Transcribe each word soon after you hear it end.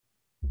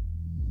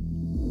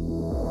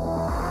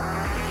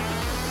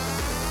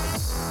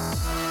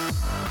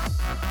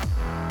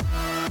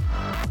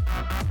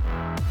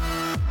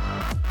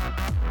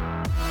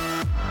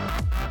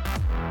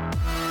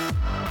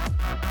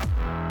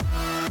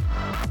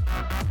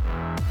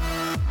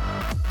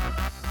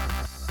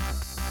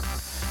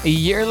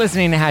You're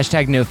listening to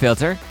Hashtag No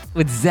Filter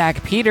with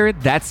Zach Peter.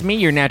 That's me,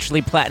 your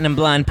naturally platinum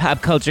blonde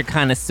pop culture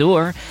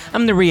connoisseur.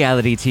 I'm the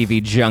reality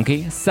TV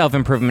junkie,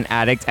 self-improvement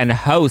addict, and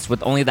host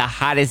with only the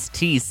hottest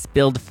tea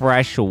spilled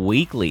fresh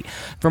weekly.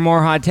 For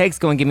more hot takes,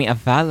 go and give me a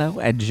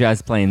follow at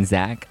Just Plain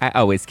Zach. I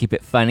always keep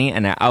it funny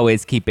and I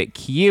always keep it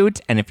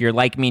cute. And if you're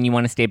like me and you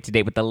want to stay up to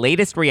date with the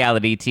latest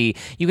reality tea,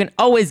 you can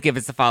always give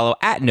us a follow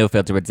at No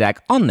Filter with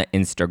Zach on the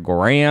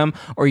Instagram,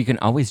 or you can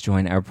always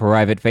join our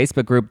private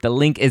Facebook group. The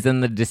link is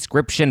in the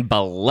description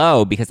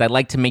below because I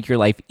like to make your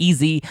life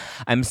easy.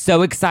 I'm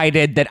so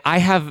excited that I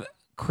have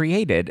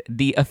created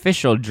the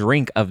official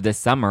drink of the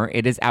summer.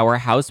 It is our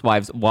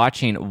Housewives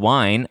Watching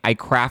Wine. I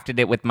crafted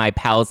it with my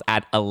pals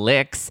at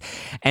Elix,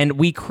 and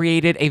we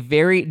created a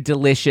very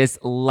delicious,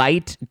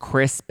 light,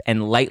 crisp,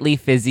 and lightly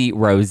fizzy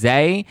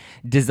rosé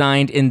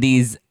designed in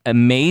these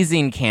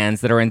amazing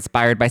cans that are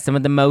inspired by some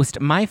of the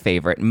my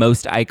favorite,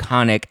 most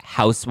iconic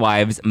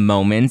Housewives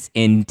moments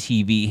in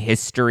TV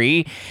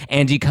history.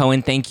 Andy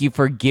Cohen, thank you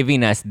for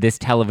giving us this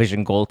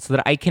television gold so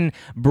that I can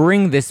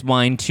bring this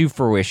wine to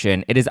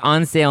fruition. It is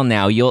on sale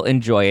now. You'll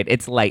enjoy it.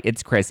 It's light,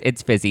 it's crisp,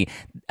 it's fizzy,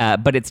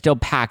 but it still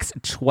packs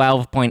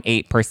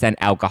 12.8%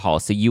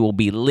 alcohol. So you will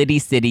be Liddy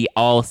City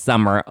all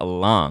summer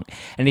long.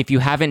 And if you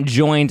haven't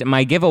joined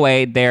my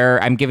giveaway there,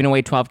 I'm giving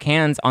away 12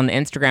 cans on the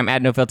Instagram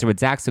at No Filter with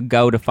Zach. So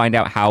go to find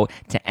out how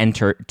to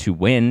enter to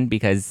win,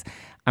 because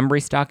I'm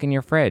restocking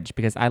your fridge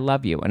because I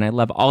love you and I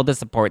love all the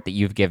support that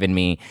you've given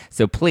me.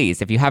 So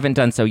please, if you haven't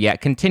done so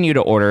yet, continue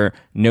to order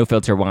No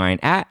Filter Wine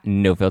at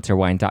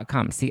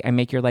nofilterwine.com. See, I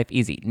make your life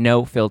easy.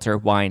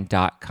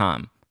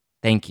 nofilterwine.com.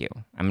 Thank you.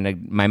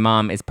 My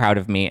mom is proud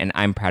of me and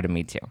I'm proud of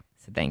me too.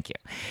 So thank you.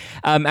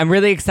 I'm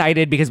really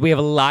excited because we have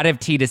a lot of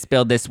tea to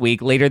spill this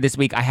week. Later this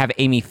week, I have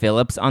Amy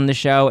Phillips on the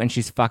show, and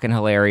she's fucking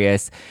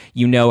hilarious.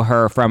 You know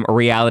her from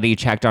Reality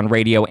Checked on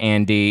Radio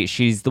Andy.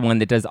 She's the one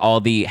that does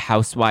all the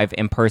housewife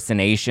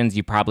impersonations.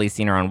 You've probably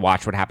seen her on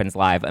Watch What Happens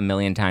Live a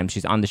million times.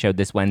 She's on the show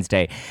this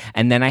Wednesday.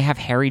 And then I have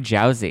Harry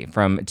Jowsey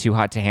from Too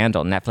Hot to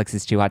Handle.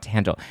 Netflix's Too Hot to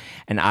Handle.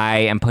 And I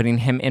am putting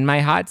him in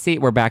my hot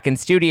seat. We're back in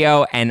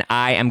studio, and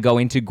I am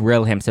going to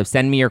grill him. So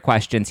send me your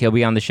questions. He'll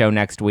be on the show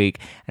next week,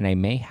 and I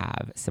may have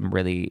some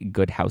really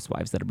good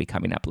housewives that'll be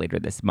coming up later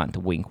this month.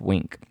 Wink,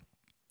 wink.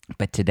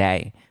 But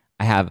today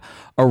I have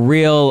a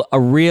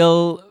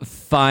real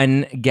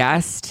fun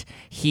guest.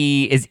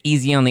 He is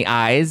easy on the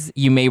eyes.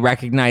 You may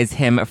recognize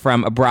him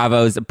from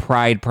Bravo's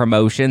Pride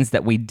promotions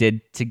that we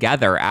did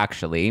together,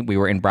 actually. We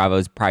were in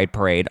Bravo's Pride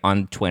Parade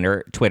on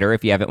Twitter.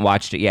 If you haven't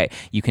watched it yet,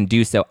 you can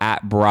do so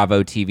at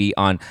Bravo TV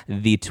on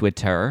the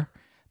Twitter.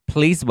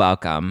 Please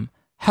welcome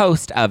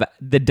host of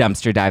the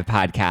Dumpster Dive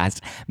podcast,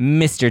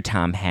 Mr.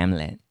 Tom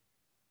Hamlet.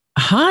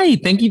 Hi,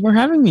 thank you for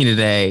having me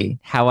today.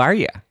 How are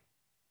you?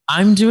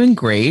 I'm doing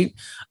great.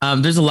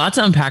 There's a lot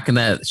to unpack in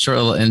that short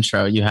little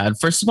intro you had.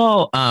 First of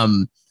all,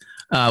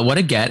 what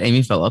a get,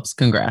 Amy Phillips.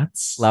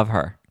 Congrats. Love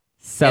her.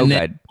 So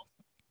good.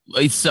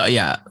 So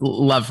yeah,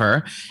 love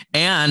her.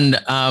 And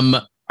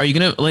are you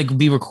gonna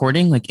be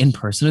recording in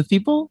person with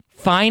people?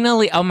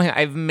 Finally. Oh my!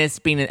 I've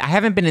missed being. I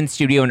haven't been in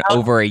studio in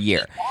over a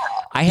year.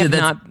 I have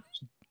not.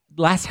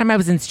 Last time I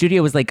was in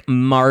studio was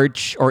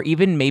March or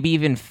maybe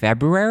even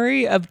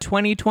February of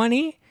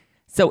 2020.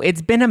 So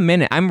it's been a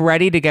minute. I'm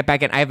ready to get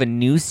back in. I have a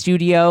new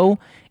studio.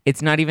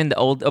 It's not even the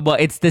old, well,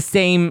 it's the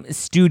same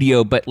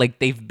studio, but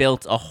they've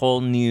built a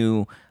whole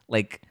new,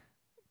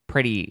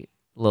 pretty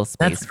little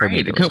space for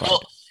me to record.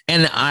 Well,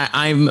 and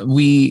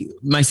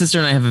my sister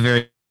and I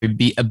have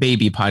a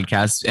baby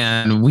podcast,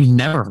 and we've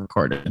never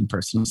recorded in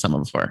person with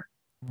someone before.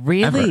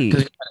 Really?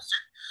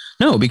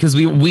 No, because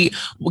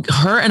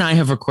her and I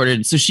have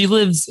recorded. So she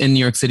lives in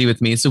New York City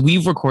with me. So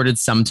we've recorded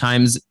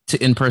sometimes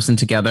in person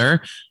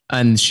together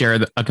and share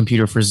a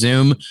computer for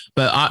Zoom.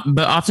 But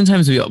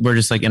oftentimes we're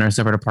just in our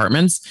separate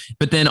apartments.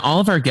 But then all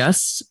of our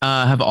guests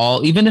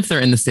even if they're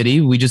in the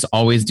city, we just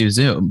always do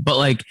Zoom.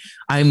 But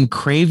I'm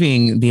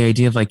craving the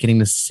idea of getting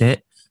to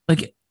sit.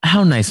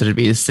 How nice would it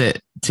be to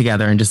sit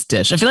together and just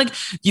dish? I feel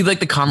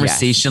the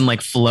conversation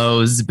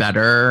flows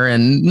better,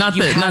 and not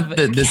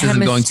that this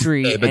isn't going to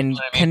be, and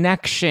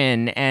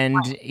connection, and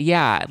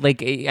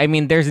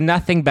there's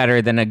nothing better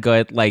than a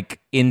good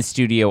in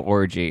studio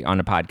orgy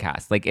on a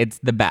podcast. It's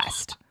the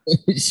best.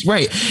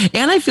 Right.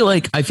 And I feel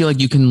like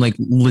you can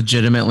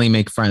legitimately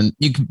make friends.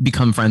 You can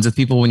become friends with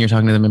people when you're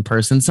talking to them in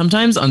person.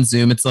 Sometimes on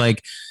Zoom, it's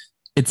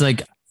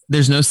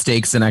there's no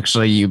stakes in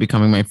actually you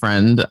becoming my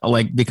friend,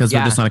 because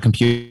we're just on a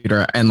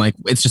computer and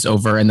it's just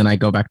over, and then I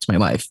go back to my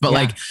life.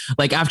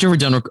 But after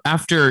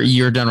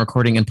you're done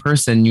recording in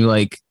person,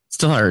 you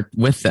still are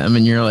with them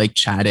and you're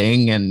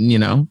chatting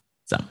and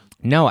so.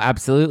 No,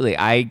 absolutely.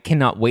 I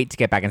cannot wait to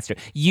get back in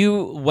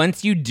studio.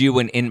 Once you do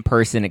an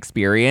in-person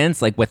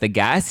experience with a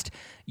guest,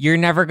 you're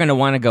never going to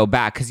want to go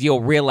back because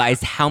you'll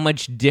realize how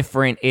much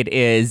different it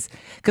is.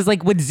 Because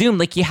with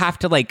Zoom, you have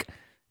to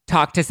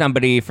talk to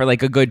somebody for a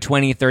good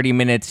 20, 30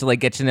 minutes to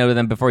get to know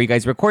them before you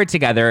guys record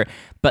together.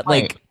 But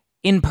right.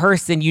 In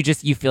person, you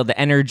feel the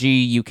energy,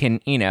 you can,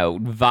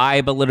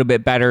 vibe a little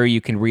bit better. You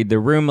can read the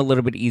room a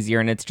little bit easier.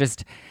 And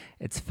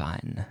it's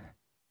fun.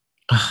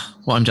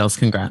 Well, I'm jealous.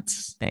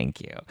 Congrats.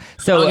 Thank you.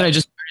 So I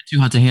just started Too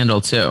Hot to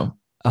Handle too.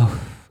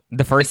 Oh,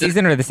 the first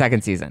season or the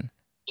second season?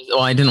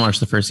 Well, I didn't watch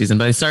the first season,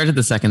 but I started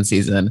the second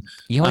season.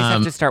 You always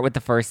have to start with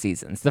the first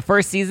seasons. The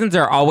first seasons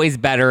are always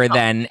better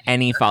than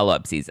any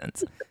follow-up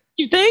seasons.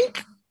 You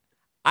think?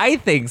 I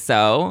think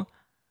so.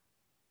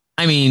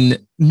 I mean,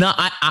 no,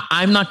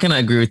 I'm not gonna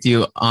agree with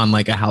you on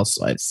like a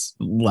Housewives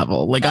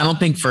level. Like, I don't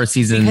think first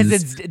season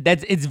because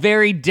it's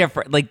very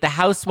different. Like the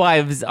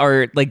Housewives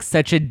are like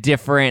such a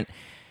different.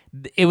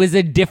 It was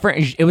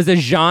a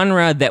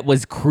genre that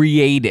was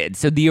created.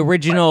 So the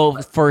original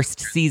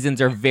first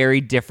seasons are very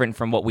different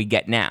from what we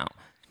get now.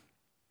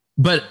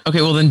 But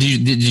okay, well then,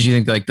 did you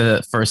think like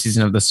the first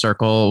season of The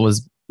Circle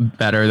was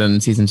better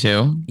than season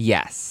 2?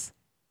 Yes.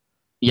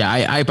 Yeah,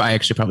 I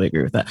actually probably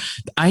agree with that.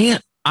 I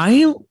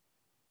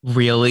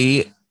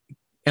really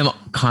am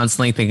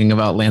constantly thinking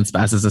about Lance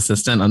Bass's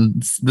assistant on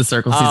The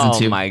Circle season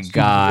 2. Oh my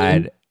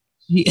God.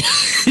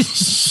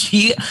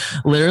 She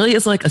literally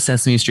is like a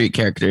Sesame Street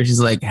character.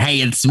 She's like, "Hey,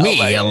 it's me,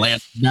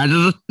 Lance." Yes.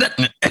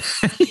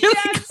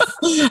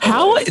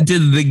 How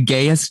did the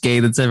gayest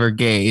gay that's ever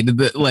gay,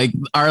 like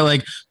our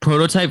like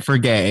prototype for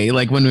gay,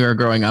 like when we were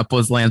growing up,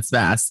 was Lance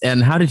Bass,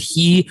 and how did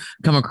he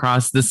come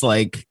across this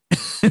like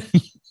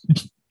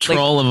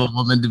troll of a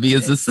woman to be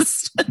his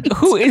assistant,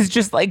 who is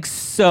just like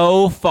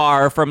so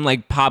far from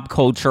like pop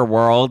culture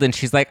world? And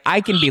she's like,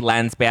 I can be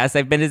Lance Bass.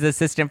 I've been his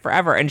assistant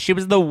forever. And she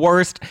was the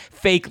worst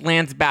fake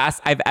Lance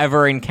Bass I've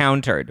ever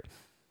encountered.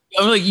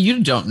 I'm like,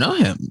 you don't know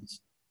him.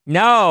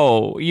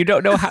 No, you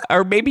don't know how,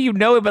 or maybe you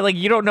know him, but like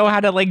you don't know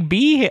how to like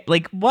be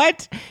like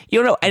what? You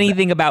don't know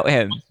anything about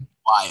him.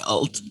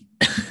 Wild.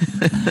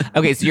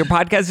 Okay, so your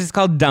podcast is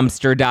called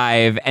Dumpster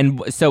Dive.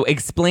 And so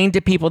explain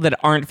to people that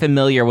aren't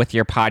familiar with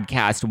your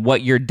podcast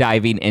what you're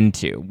diving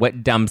into.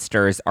 What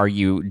dumpsters are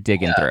you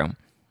digging through?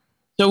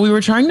 So we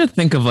were trying to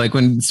think of like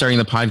when starting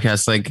the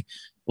podcast,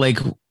 like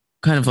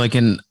kind of like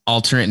an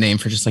alternate name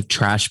for just like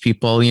trash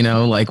people, you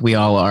know, like we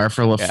all are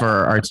for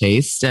our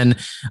taste. And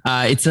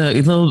it's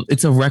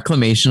a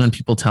reclamation on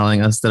people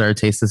telling us that our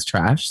taste is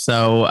trash.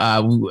 So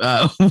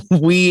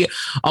we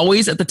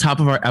always at the top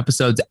of our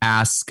episodes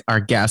ask our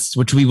guests,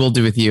 which we will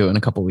do with you in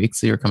a couple of weeks.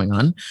 So you're coming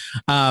on.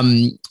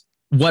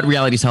 What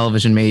reality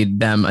television made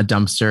them a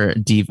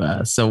dumpster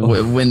diva? So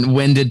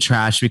when did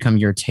trash become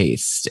your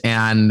taste?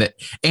 And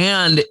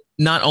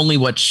not only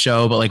what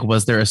show, but like,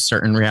 was there a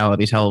certain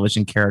reality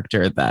television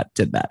character that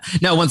did that?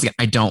 Now, once again,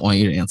 I don't want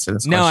you to answer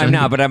this question. No, I'm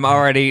not, but I'm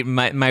already,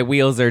 my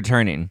wheels are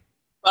turning.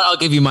 But I'll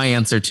give you my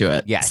answer to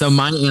it. Yes. So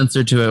my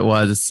answer to it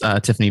was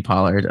Tiffany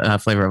Pollard,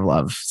 Flavor of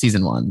Love,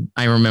 season 1.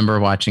 I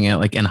remember watching it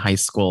like in high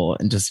school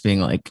and just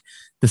being like,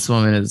 this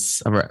woman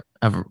is a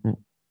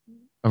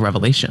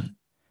revelation.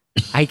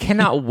 I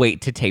cannot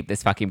wait to tape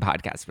this fucking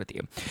podcast with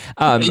you.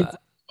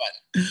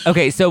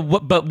 Okay, so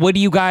what do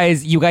you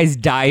guys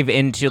dive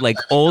into like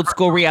old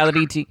school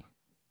reality TV?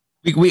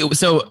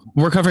 So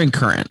we're covering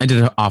current. I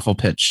did an awful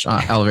pitch,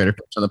 elevator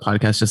pitch on the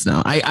podcast just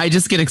now. I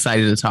just get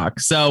excited to talk.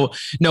 So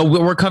no,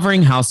 we're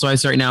covering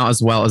Housewives right now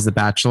as well as The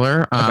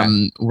Bachelor.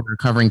 We're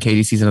covering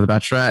Katie's season of The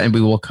Bachelorette, and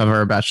we will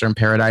cover Bachelor in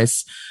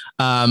Paradise.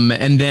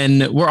 And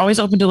then we're always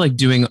open to like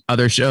doing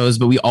other shows,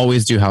 but we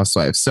always do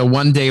Housewives. So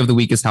one day of the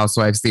week is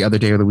Housewives. The other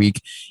day of the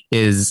week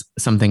is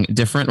something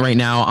different. Right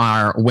now,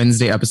 our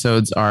Wednesday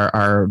episodes are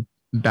our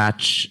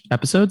batch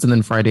episodes, and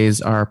then Fridays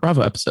are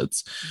Bravo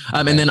episodes.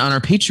 And then on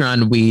our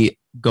Patreon, we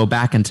go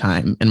back in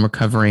time and we're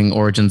covering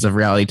origins of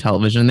reality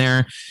television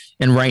there.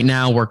 And right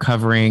now we're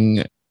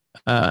covering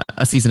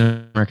a season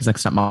of America's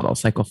Next Top Model,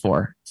 Cycle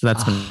 4. So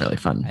that's been really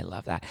fun. I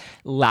love that.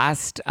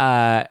 Last,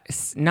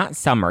 not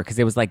summer, because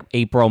it was like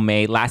April,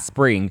 May, last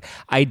spring,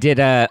 I did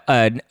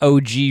an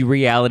OG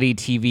reality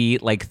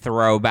TV like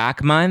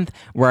throwback month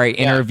where I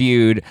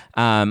interviewed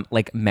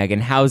like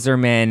Megan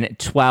Hauserman,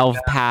 12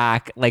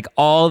 Pack, like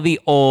all the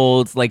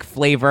old like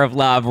Flavor of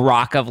Love,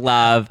 Rock of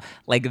Love,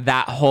 like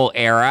that whole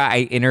era.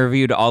 I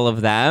interviewed all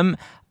of them.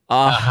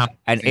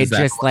 And it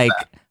just like...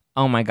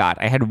 Oh my God,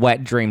 I had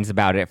wet dreams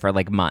about it for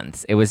like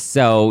months. It was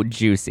so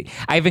juicy.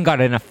 I even got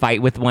in a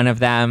fight with one of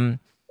them.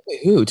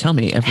 Who? Tell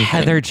me everything.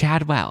 Heather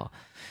Chadwell.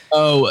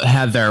 Oh,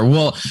 Heather.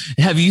 Well,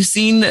 have you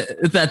seen,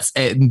 that's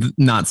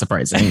not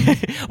surprising.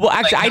 Well,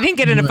 actually, I didn't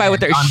get in a fight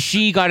with her.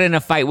 She got in a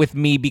fight with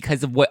me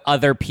because of what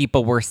other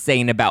people were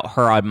saying about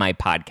her on my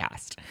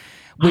podcast,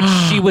 which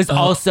she was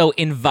also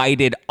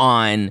invited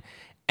on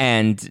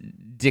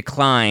and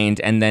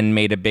declined, and then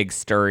made a big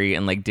story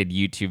and like did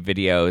YouTube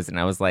videos. And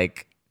I was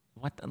like,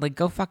 what? Like,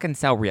 go fucking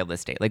sell real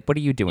estate. Like, what are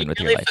you doing with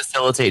your life?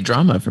 Facilitate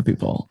drama for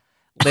people.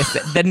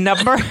 Listen, the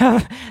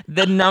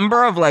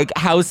number of like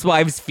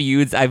housewives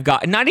feuds I've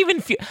got, not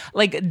even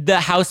like the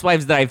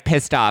housewives that I've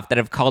pissed off that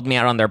have called me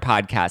out on their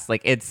podcast.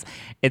 Like, it's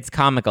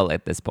comical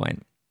at this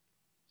point.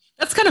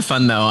 That's kind of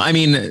fun, though. I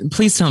mean,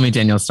 please tell me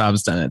Danielle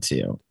Staub's done it to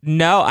you.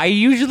 No, I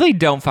usually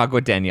don't fuck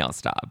with Danielle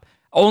Staub.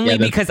 Only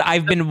because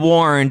I've been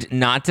warned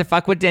not to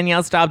fuck with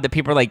Danielle Staub, that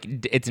people are like,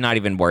 it's not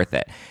even worth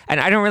it. And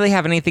I don't really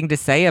have anything to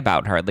say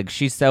about her. Like,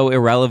 she's so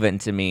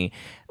irrelevant to me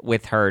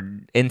with her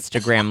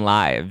Instagram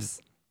lives.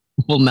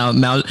 Well,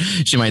 now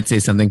she might say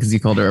something because you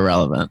called her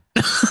irrelevant.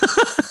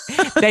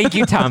 Thank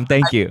you, Tom.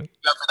 Thank you.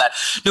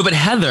 No, but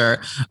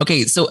Heather.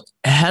 Okay, so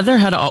Heather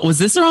had all. Was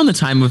this around the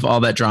time of all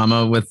that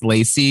drama with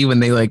Lacey when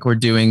they like were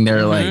doing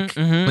their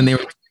when they were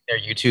doing their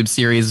YouTube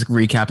series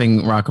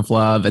recapping Rock of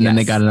Love, and then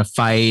they got in a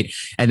fight,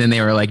 and then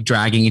they were like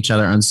dragging each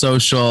other on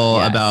social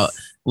about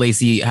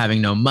Lacey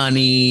having no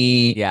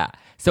money. Yeah.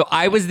 So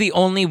I was the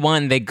only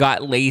one that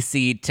got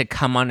Lacey to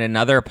come on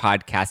another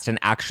podcast and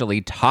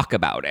actually talk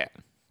about it.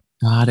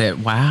 Got it.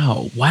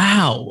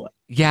 Wow.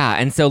 Yeah,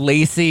 and so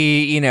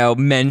Lacey,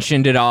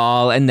 mentioned it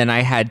all, and then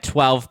I had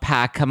 12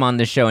 Pack come on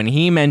the show, and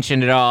he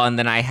mentioned it all, and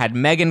then I had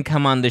Megan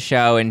come on the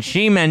show, and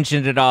she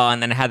mentioned it all,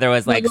 and then Heather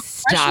was like,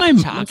 "Stop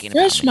talking."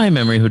 Refresh my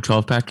memory. Who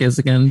 12 Pack is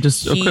again?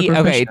 Just a quick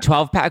refresh. Okay,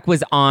 12 Pack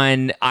was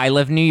on I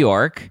Love New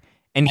York.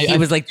 And he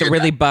was like the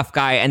really buff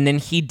guy. And then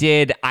he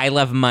did I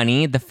Love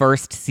Money, the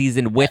first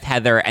season with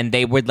Heather, and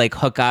they would like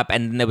hook up.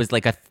 And then there was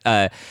like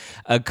a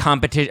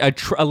competition,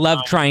 a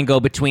love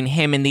triangle between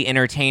him and the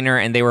entertainer.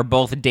 And they were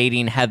both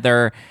dating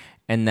Heather.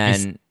 And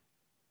then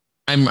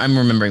I'm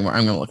remembering more.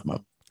 I'm going to look him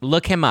up.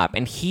 Look him up.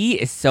 And he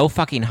is so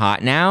fucking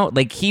hot now.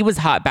 Like he was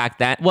hot back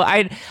then. Well,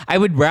 I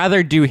would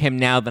rather do him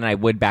now than I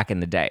would back in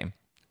the day.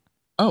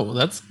 Oh,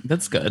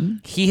 that's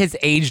good. He has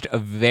aged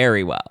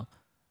very well.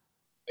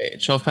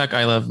 12 Pack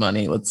I Love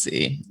Money. Let's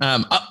see.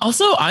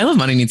 Also, I Love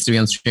Money needs to be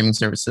on streaming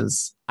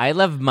services. I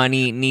Love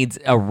Money needs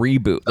a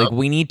reboot. Like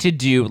we need to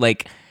do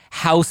like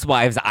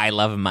Housewives I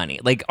Love Money.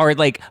 Or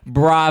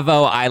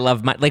Bravo I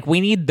Love Money. Like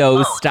we need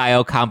those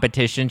style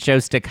competition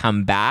shows to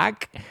come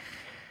back.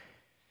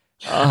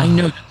 I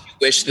know that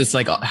you wish this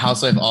like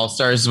Housewife All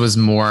Stars was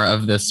more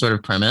of this sort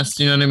of premise.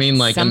 You know what I mean?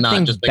 Like something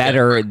not just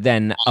better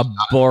than a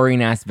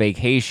boring ass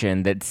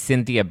vacation that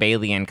Cynthia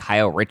Bailey and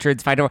Kyle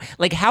Richards fight over.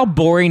 Like how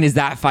boring is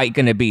that fight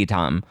going to be,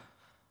 Tom?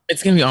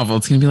 It's going to be awful.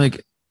 It's going to be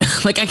like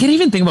I can't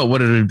even think about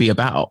what it would be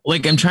about.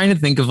 Like I'm trying to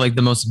think of like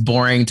the most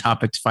boring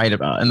topic to fight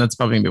about, and that's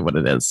probably going to be what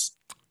it is.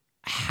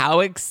 How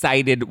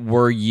excited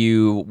were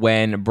you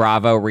when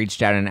Bravo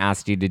reached out and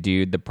asked you to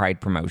do the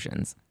Pride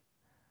promotions?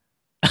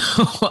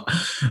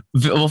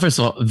 Well, first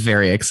of all,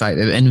 very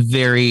excited and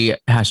very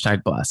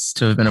 #blessed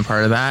to have been a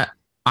part of that.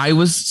 I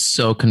was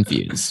so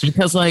confused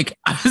because I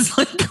was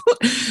like,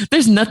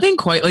 there's nothing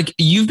quite like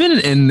you've been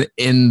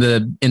in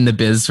the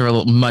biz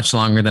for much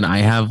longer than I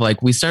have.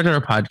 Like we started our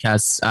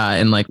podcast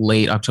in like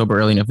late October,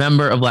 early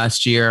November of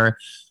last year.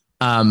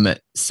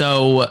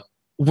 So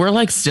we're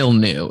like still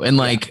new and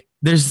like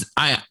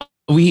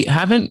we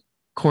haven't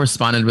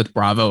corresponded with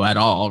Bravo at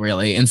all,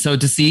 really. And so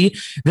to see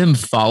them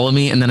follow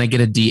me and then I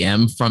get a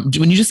DM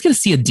when you just get to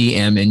see a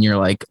DM in your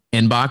like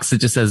inbox that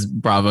just says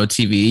Bravo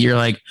TV, you're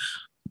like,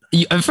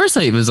 at first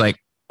I was like,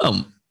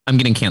 oh, I'm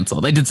getting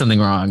canceled. I did something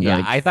wrong.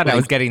 Yeah, I thought I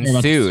was getting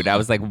sued. I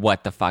was like,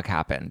 what the fuck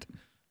happened?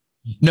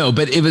 No,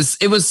 but it was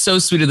so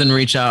sweet of them to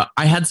reach out.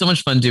 I had so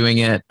much fun doing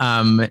it.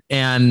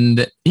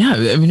 And yeah,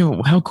 I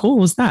mean, how cool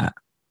was that?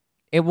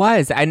 It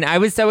was. And I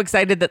was so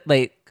excited that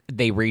like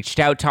they reached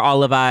out to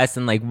all of us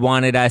and like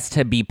wanted us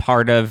to be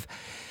part of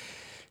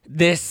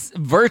this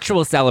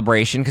virtual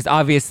celebration because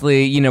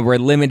obviously, we're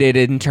limited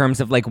in terms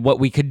of like what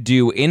we could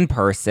do in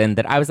person.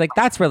 That I was like,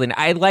 that's really nice.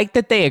 I like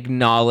that they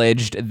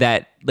acknowledged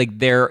that like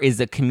there is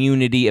a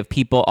community of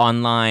people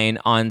online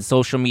on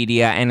social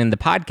media and in the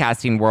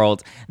podcasting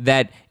world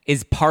that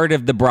is part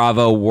of the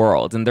Bravo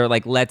world. And they're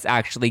like, let's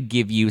actually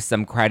give you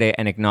some credit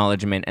and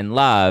acknowledgement and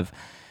love.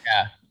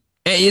 Yeah.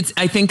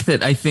 I think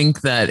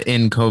that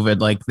in COVID,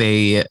 like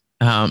they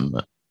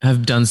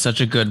have done such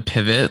a good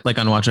pivot, like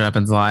on Watch What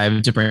Happens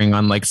Live, to bring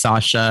on like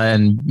Sasha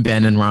and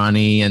Ben and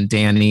Ronnie and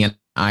Danny and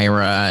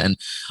Ira and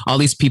all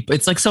these people.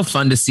 It's like so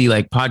fun to see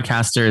like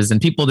podcasters and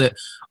people that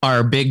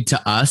are big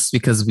to us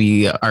because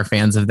we are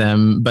fans of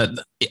them, but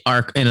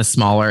are in a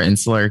smaller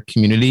insular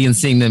community, and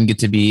seeing them get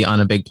to be on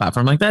a big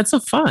platform like that's so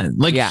fun.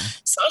 Like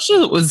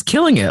Sasha was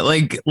killing it.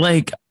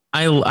 Like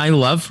I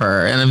love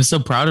her and I'm so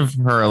proud of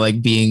her,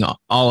 like being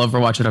all over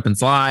Watch What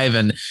Happens Live.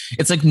 And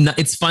it's like,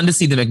 it's fun to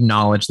see them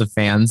acknowledge the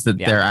fans that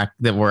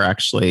that we're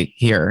actually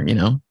here,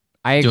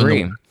 I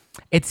agree.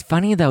 It's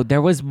funny though.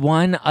 There was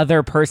one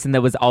other person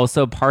that was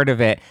also part of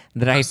it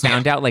that I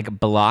found out like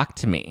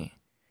blocked me.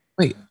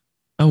 Wait.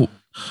 Oh,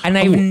 And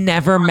I've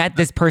never met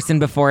this person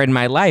before in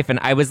my life. And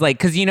I was like,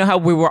 because you know how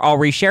we were all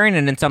resharing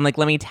it. And so I'm like,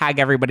 let me tag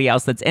everybody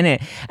else that's in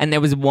it. And there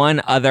was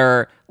one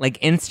other like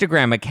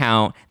Instagram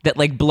account that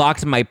like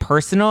blocked my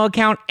personal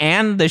account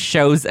and the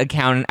show's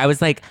account. And I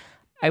was like,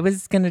 I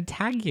was going to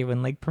tag you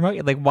and like promote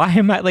you. Like, why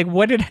am I like,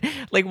 what did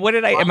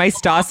I, am I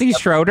Stassi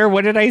Schroeder?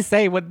 What did I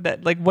say?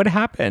 What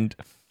happened?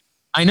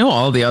 I know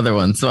all the other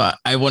ones, so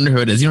I wonder who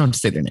it is. You don't have to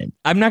say their name.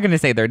 I'm not going to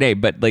say their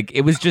name, but like,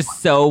 it was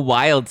just so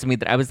wild to me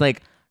that I was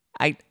like,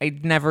 I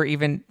never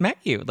even met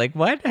you. Like,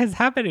 what is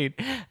happening?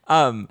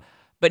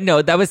 But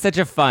no, that was such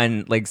a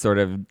fun, like, sort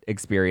of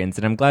experience.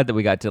 And I'm glad that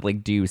we got to,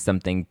 like, do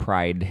something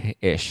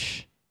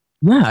Pride-ish.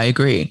 Yeah, I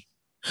agree.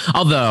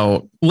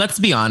 Although, let's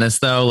be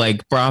honest though,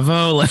 like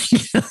Bravo, like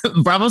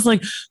Bravo's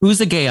like,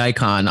 who's a gay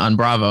icon on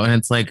Bravo? And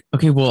it's like,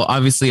 okay, well,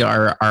 obviously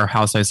our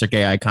housewives are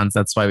gay icons.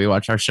 That's why we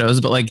watch our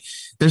shows. But like,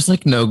 there's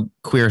like no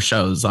queer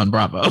shows on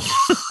Bravo.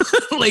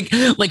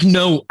 like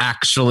no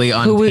actually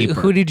on paper.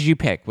 Who did you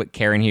pick? What,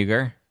 Karen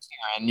Huger?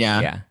 Karen,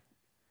 yeah. Yeah.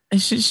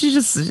 She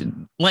just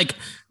like,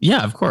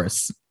 yeah, of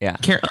course. Yeah.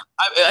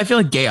 I feel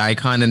like gay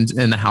icon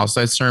in the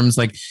housewives terms,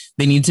 like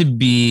they need to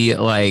be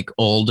like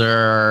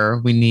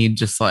older. We need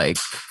just like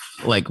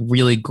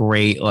really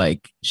great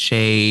like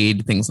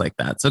shade, things like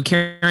that. So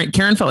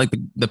Karen felt like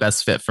the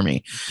best fit for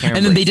me.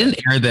 And then they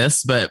didn't air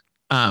this, but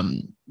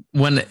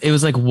when it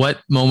was like, what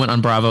moment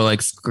on Bravo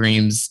like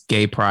screams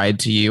gay pride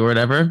to you or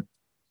whatever.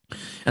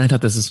 And I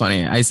thought this was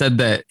funny. I said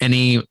that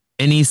any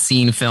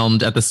scene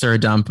filmed at the Sir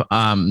Dump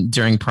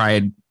during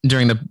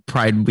the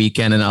Pride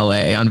weekend in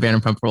LA on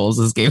Vanderpump Rules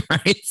is gay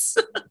rights.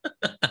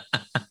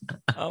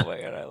 Oh my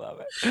God, I love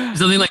it.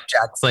 Something like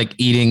Jack's like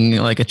eating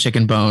like a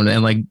chicken bone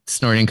and like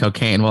snorting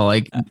cocaine while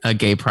like a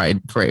gay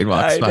pride parade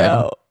walks by.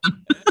 Know.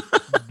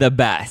 The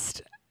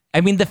best.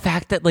 I mean, the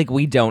fact that like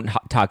we don't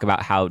talk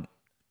about how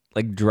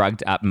like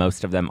drugged up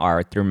most of them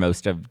are through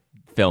most of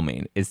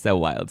filming is so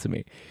wild to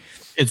me.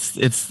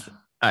 It's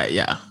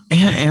yeah,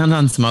 and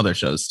on some other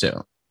shows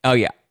too. Oh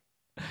yeah.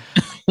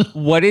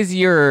 What is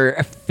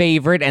your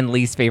favorite and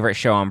least favorite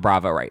show on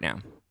Bravo right now?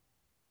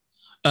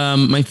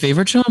 My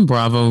favorite show on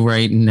Bravo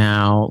right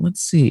now.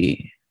 Let's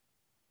see.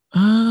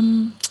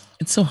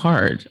 It's so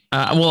hard.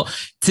 I'll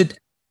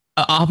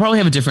probably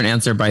have a different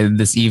answer by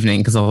this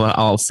evening because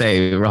I'll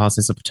say Real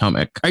Housewives of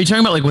Potomac. Are you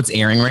talking about like what's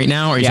airing right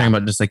now, or are you talking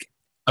about just like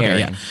airing?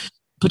 Yeah?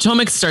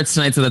 Potomac starts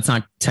tonight, so that's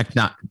not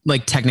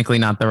technically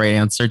not the right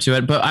answer to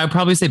it. But I'd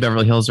probably say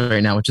Beverly Hills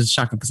right now, which is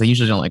shocking because I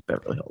usually don't like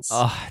Beverly Hills.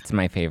 Oh, it's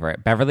my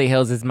favorite. Beverly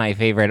Hills is my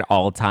favorite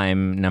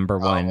all-time number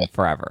one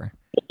forever.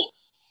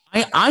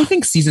 I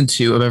think season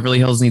 2 of Beverly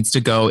Hills needs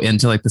to go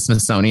into like the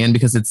Smithsonian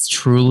because it's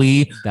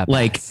truly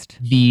like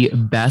the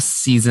best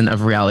season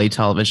of reality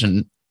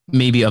television,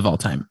 maybe of all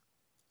time.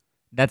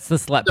 That's the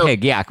Slut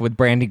Pig, yeah, with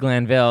Brandi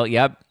Glanville.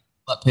 Yep.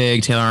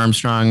 Pig, Taylor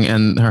Armstrong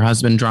and her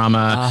husband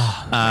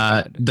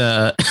drama,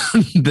 the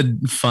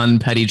fun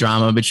petty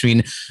drama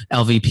between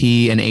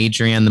LVP and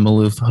Adrienne, the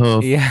Maloof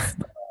hoof. Yeah.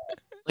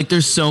 Like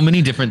there's so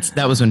many different,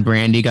 that was when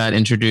Brandi got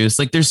introduced.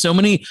 Like there's so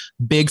many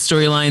big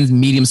storylines,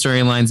 medium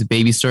storylines,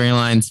 baby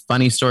storylines,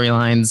 funny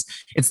storylines.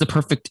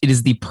 It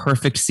is the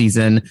perfect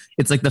season.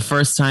 It's like the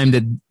first time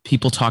that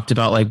people talked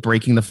about like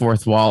breaking the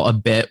fourth wall a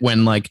bit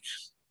when like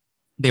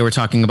they were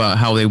talking about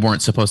how they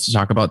weren't supposed to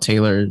talk about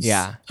Taylor's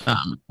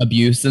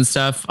abuse and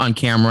stuff on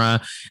camera.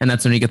 And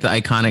that's when you get the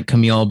iconic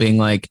Camille being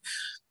like,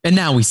 and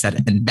now we said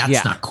it, and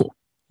that's not cool.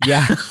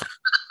 Yeah.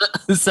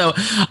 So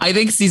I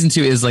think season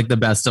 2 is like the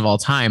best of all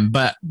time.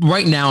 But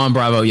right now on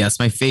Bravo, yes,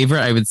 my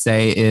favorite I would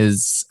say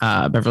is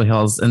Beverly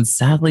Hills. And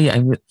sadly,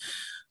 I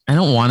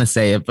don't want to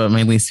say it, but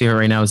my least favorite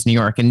right now is New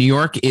York. And New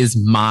York is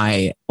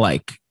my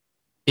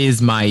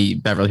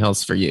Beverly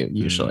Hills for you,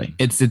 usually.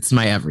 It's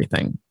my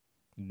everything.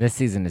 This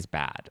season is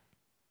bad.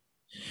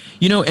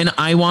 You know, and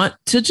I want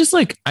to just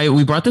like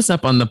we brought this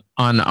up on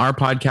our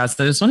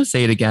podcast. I just want to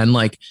say it again.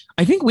 Like,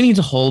 I think we need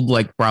to hold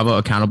like Bravo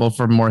accountable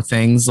for more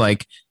things.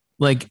 Like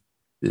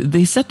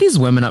they set these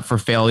women up for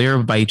failure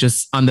by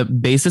just on the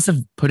basis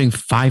of putting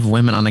 5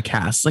 women on a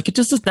cast. Like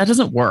that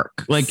doesn't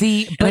work. Like,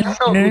 see, but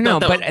no.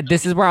 But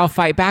this is where I'll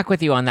fight back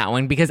with you on that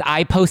one because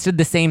I posted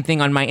the same thing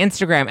on my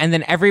Instagram, and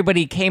then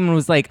everybody came and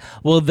was like,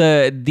 "Well,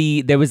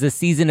 there was a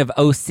season of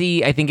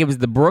OC. I think it was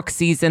the Brooke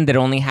season that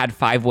only had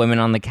 5 women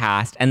on the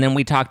cast." And then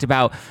we talked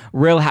about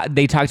Real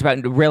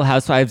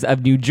Housewives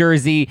of New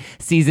Jersey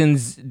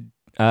seasons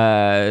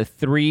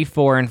 3,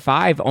 4, and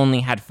 5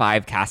 only had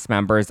 5 cast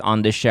members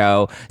on the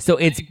show. So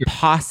it's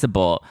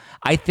possible.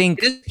 I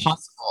think it is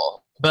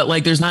possible, but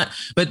like there's not,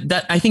 but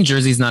that I think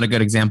Jersey's not a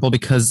good example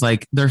because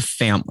like they're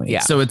family.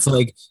 Yeah. So it's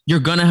like, you're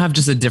going to have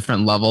just a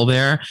different level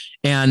there.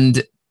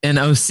 And in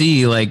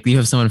OC, like you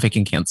have someone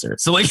faking cancer.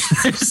 So like,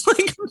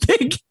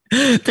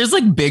 there's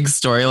like big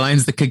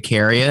storylines that could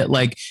carry it.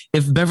 Like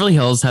if Beverly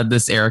Hills had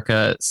this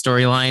Erica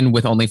storyline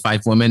with only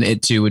 5 women,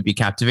 it too would be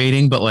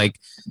captivating. But like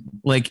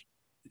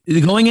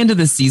going into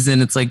the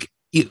season, it's like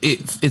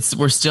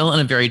we're still in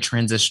a very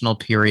transitional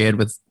period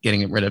with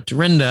getting rid of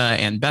Dorinda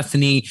and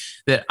Bethany.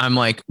 That I'm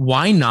like,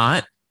 why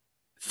not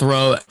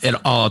throw it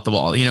all at the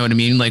wall? You know what I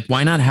mean? Like,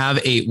 why not have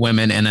 8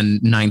 women and a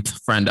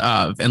 9th friend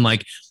of, and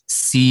like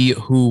see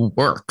who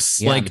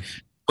works? Yeah. Like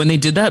when they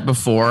did that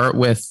before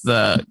with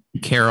the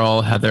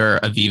Carol, Heather,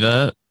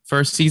 Aviva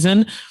first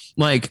season,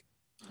 like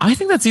I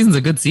think that season's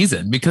a good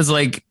season because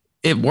like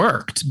it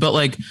worked, but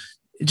like.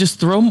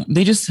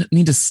 They just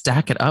need to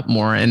stack it up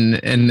more and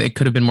it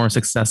could have been more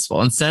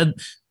successful. Instead,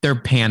 they're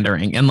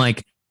pandering and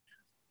like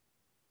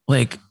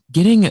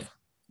getting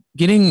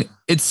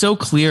it's so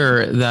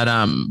clear that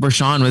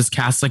Rashawn was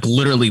cast like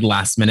literally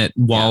last minute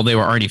while they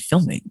were already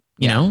filming,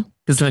 you know?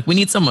 Because they're like, we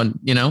need someone,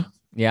 you know?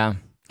 Yeah.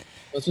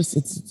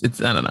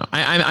 It's I don't know.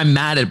 I'm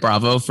mad at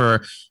Bravo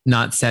for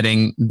not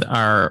setting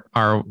our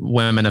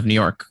women of New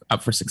York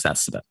up for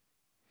success a bit.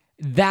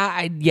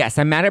 Yes,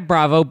 I'm mad at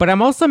Bravo, but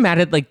I'm also mad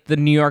at like the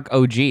New York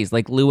OGs.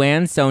 Like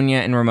Luann, Sonia,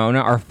 and Ramona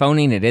are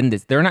phoning it in.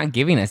 They're not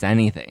giving us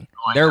anything.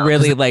 They're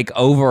really like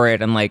over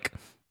it and like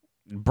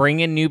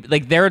bringing new.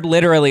 Like they're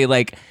literally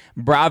like,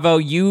 Bravo,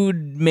 you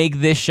make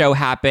this show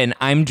happen.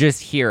 I'm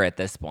just here at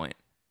this point.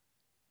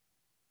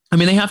 I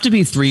mean, they have to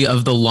be three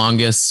of the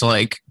longest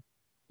like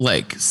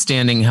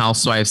standing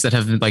housewives that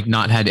have like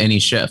not had any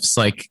shifts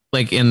like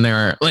in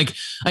their like.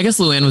 I guess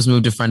Luann was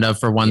moved to friend of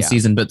for one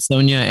season, but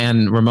Sonia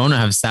and Ramona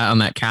have sat on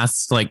that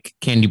cast like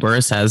Candy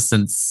Burris has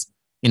since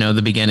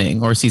the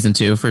beginning, or season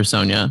 2 for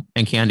Sonia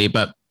and Candy.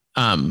 But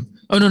oh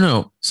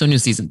no,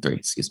 Sonia's season 3,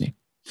 excuse me.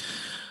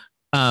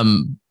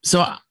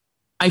 So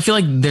I feel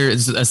like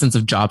there's a sense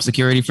of job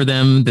security for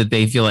them, that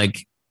they feel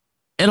like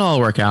it'll all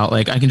work out.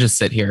 Like I can just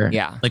sit here,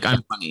 like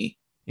I'm funny,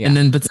 and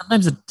then but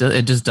sometimes it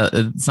just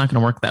it's not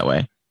going to work that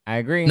way. I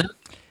agree.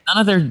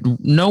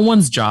 No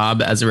one's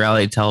job as a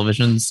reality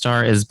television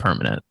star is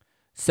permanent.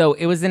 So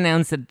it was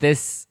announced that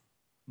this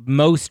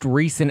most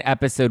recent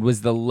episode was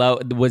a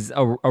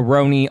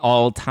RHONY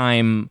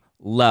all-time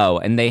low,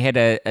 and they hit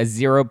a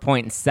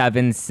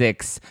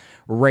 0.76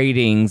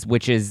 ratings,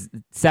 which is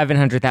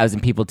 700,000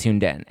 people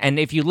tuned in. And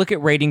if you look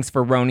at ratings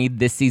for RHONY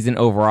this season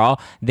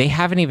overall, they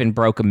haven't even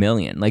broke 1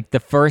 million. Like the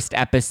first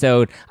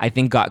episode, I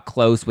think got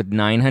close with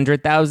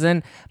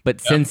 900,000,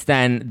 but since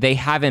then they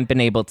haven't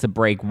been able to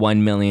break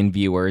 1 million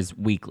viewers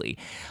weekly.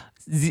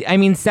 I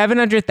mean,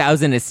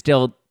 700,000 is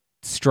still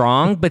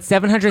strong, but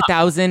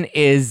 700,000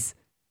 is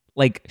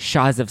like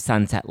Shahs of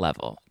Sunset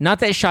level. Not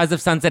that Shahs of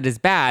Sunset is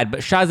bad,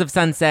 but Shahs of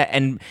Sunset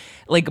and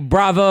like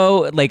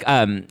Bravo, like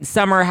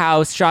Summer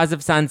House, Shahs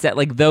of Sunset,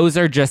 like those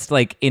are just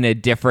like in a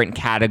different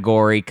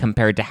category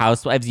compared to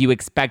Housewives. You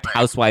expect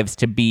Housewives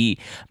to be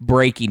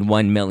breaking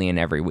 1 million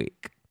every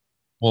week.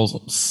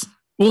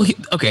 Well,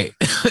 okay.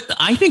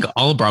 I think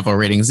all Bravo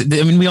ratings, I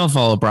mean, we all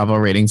follow Bravo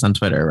ratings on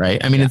Twitter,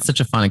 right? I mean, it's such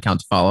a fun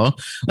account to follow.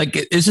 Like,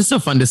 it's just so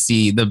fun to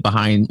see the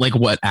behind, like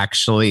what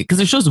actually, because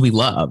there's shows that we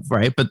love,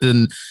 right? But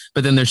then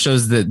there's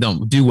shows that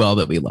don't do well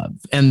that we love.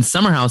 And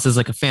Summer House is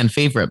like a fan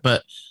favorite,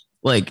 but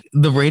like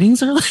the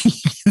ratings are like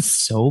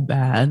so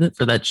bad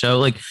for that show.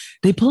 Like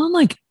they pull in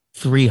like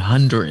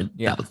 300,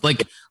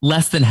 like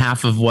less than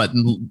half of what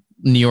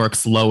New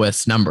York's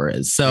lowest number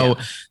is. So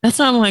that's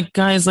why I'm like,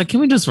 guys, like,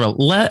 can we just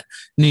let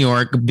New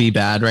York be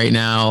bad right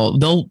now?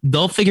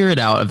 They'll figure it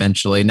out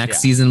eventually. Next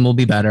season will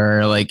be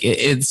better. Like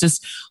it's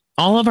just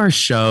all of our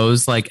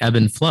shows like ebb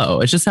and flow.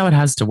 It's just how it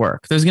has to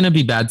work. There's going to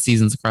be bad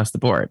seasons across the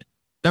board.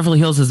 Beverly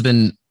Hills has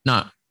been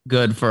not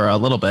good for a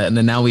little bit, and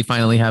then now we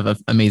finally have an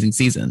amazing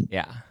season.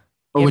 Yeah.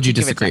 Or would you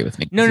disagree with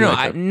me? No.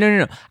 I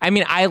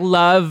mean, I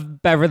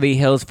love Beverly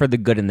Hills for the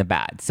good and the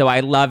bad. So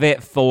I love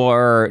it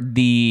for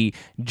the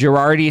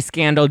Girardi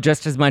scandal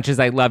just as much as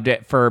I loved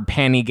it for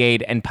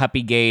Pantygate and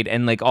Puppygate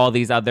and like all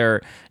these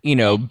other,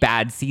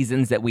 bad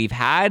seasons that we've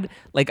had.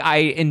 Like I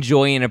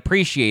enjoy and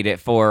appreciate it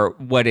for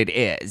what it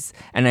is.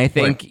 And I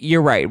think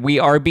you're right. We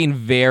are being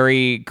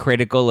very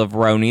critical of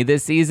RHONY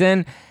this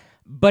season.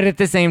 But at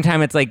the same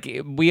time, it's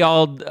like we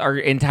all are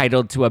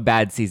entitled to a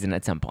bad season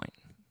at some point.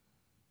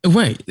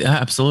 Right.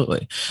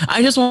 Absolutely.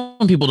 I just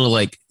want people to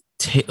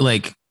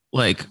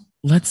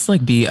let's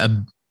like be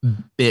a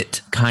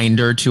bit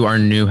kinder to our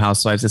new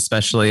housewives,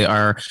 especially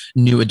our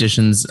new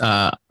additions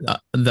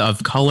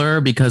of color,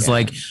 because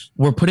like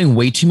we're putting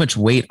way too much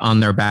weight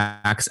on their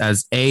backs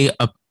as a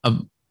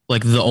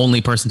like the only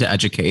person to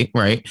educate,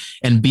 right?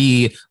 And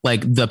B,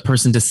 like the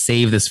person to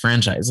save this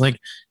franchise. Like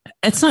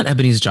it's not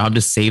Ebony's job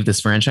to save this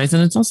franchise,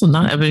 and it's also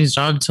not Ebony's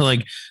job to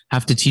like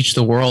have to teach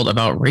the world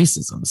about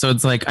racism. So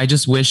it's like I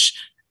just wish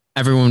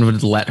everyone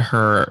would let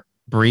her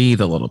breathe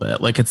a little bit.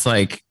 Like it's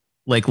like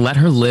let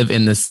her live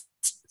in this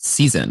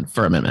season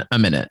for a minute.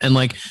 And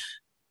like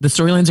the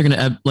storylines are going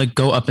to like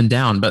go up and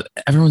down, but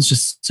everyone's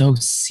just so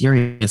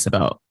serious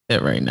about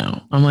it right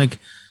now. I'm like,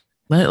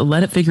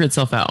 let it figure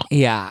itself out.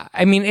 Yeah.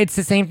 I mean, it's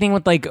the same thing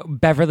with like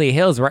Beverly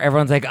Hills where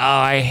everyone's like, oh,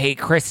 I hate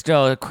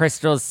Crystal.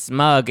 Crystal's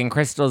smug and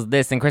Crystal's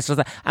this and Crystal's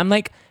that. I'm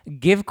like,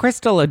 give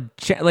Crystal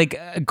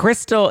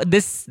Crystal,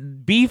 this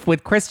beef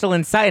with Crystal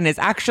and Sutton is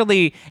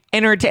actually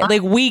entertaining.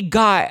 Like we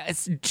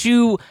got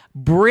 2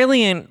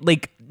 brilliant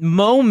like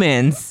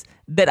moments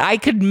that I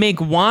could make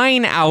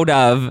wine out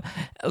of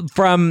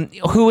from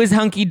Who is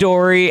Hunky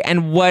Dory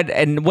and what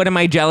am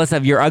I jealous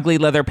of, Your Ugly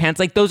Leather Pants.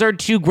 Like those are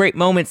 2 great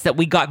moments that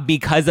we got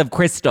because of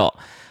Crystal.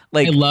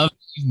 Like I love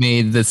you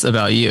made this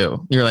about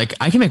you. You're like,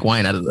 I can make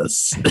wine out of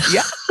this.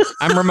 Yeah.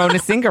 I'm Ramona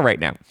Singer right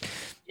now.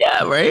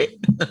 Yeah, right?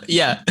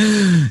 Yeah.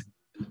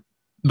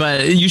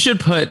 But you should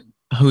put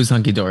Who's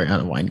Hunky Dory on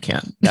a wine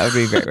can. That would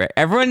be great, right?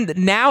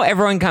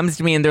 Everyone comes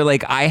to me and they're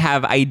like, I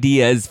have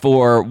ideas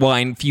for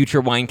future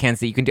wine cans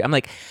that you can do. I'm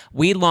like,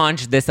 we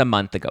launched this a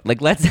month ago.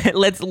 Like, let's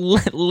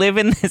live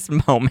in this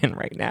moment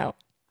right now.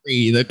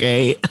 Breathe,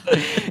 okay?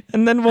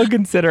 And then we'll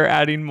consider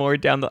adding more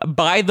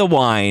buy the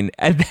wine.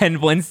 And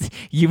then once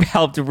you've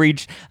helped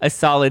reach a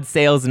solid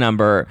sales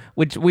number,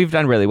 which we've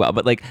done really well,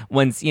 but like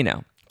once,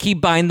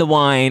 keep buying the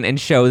wine and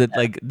show that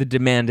like the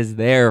demand is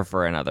there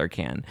for another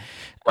can.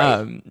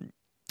 Right.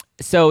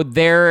 So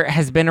there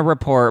has been a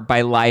report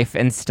by Life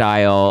and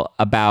Style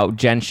about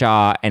Jen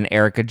Shaw and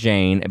Erica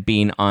Jane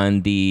being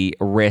on the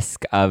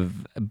risk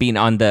of being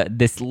on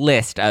this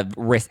list of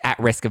at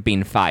risk of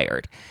being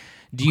fired.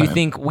 Do you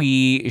think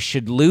we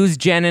should lose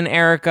Jen and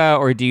Erica,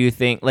 or do you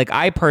think, like,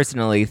 I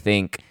personally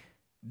think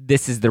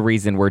this is the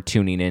reason we're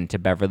tuning in to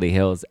Beverly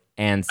Hills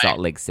and Salt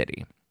Lake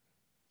City?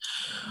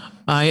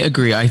 I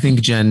agree. I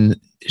think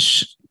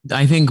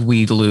I think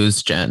we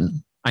lose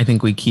Jen. I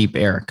think we keep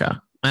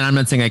Erica. And I'm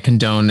not saying I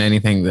condone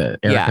anything that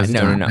Erica's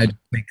done. No. I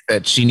think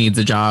that she needs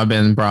a job,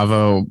 and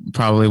Bravo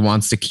probably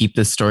wants to keep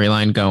this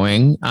storyline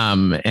going.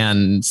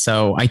 And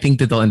so I think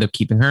that they'll end up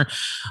keeping her.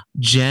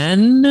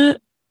 Jen,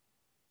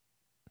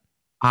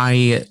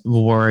 I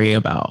worry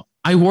about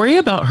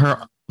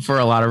her for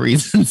a lot of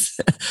reasons.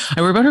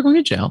 I worry about her going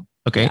to jail.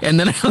 Okay. Yeah. And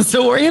then I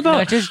also worry about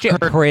not just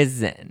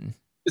prison.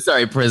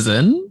 Sorry,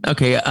 prison.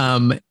 Okay.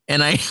 And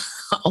I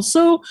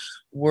also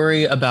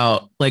worry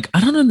about, like,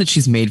 I don't know that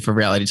she's made for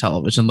reality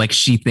television like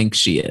she thinks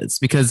she is,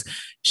 because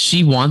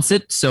she wants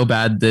it so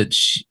bad that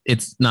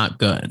it's not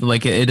good.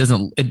 Like it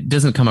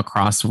doesn't come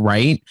across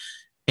right.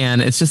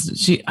 And it's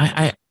just,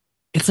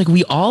 it's like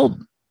we all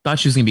thought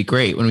she was going to be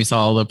great when we saw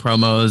all the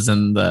promos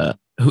and the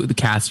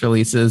cast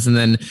releases. And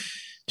then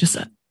just,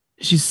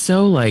 she's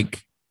so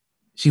like,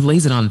 she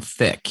lays it on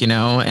thick,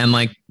 and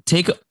like,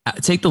 take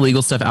the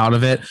legal stuff out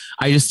of it.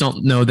 I just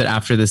don't know that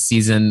after this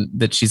season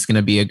that she's going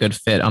to be a good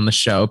fit on the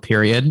show,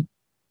 period.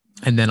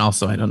 And then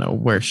also, I don't know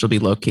where she'll be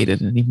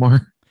located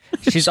anymore.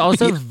 She's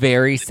also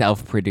very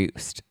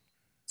self-produced.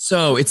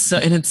 So it's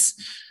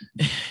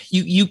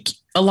you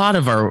a lot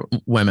of our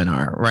women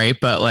are, right?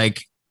 But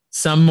like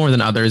some more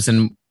than others.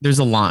 And there's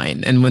a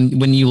line. And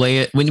when you lay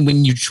it,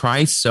 when you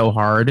try so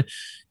hard,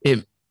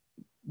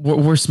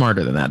 we're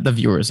smarter than that. The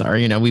viewers are,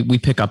 we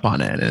pick up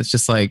on it. And it's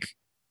just like,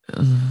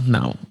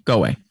 no, go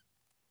away.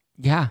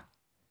 Yeah,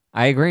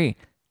 I agree.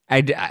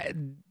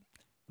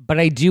 But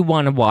I do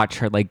want to watch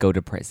her like go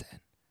to prison,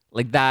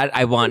 like that.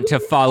 I want to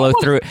follow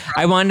through.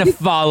 I want to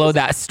follow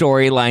that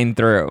storyline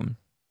through.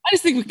 I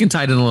just think we can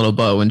tie it in a little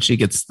bow when she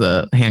gets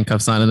the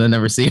handcuffs on and then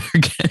never see her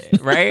again.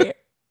 Right?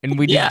 And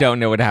we just don't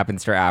know what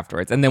happens to her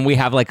afterwards. And then we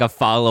have like a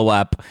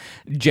follow-up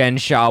Jen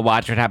Shaw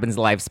Watch What Happens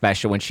Live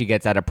special when she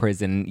gets out of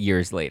prison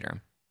years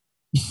later.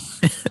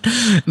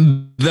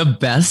 The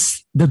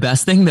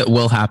best thing that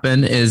will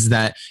happen is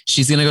that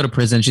she's gonna go to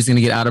prison, she's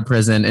gonna get out of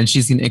prison, and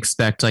she's gonna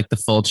expect like the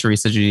full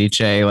Teresa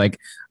Giudice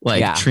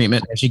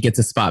treatment when she gets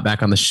a spot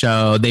back on the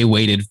show. They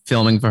waited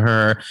filming for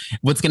her.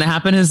 What's gonna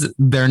happen is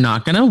they're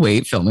not gonna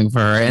wait filming for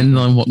her, and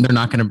they're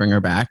not gonna bring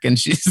her back,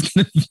 and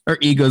her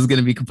ego is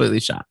gonna be completely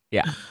shot.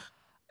 Yeah.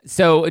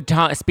 So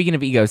speaking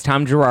of egos,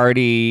 Tom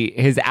Girardi,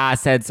 his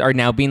assets are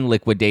now being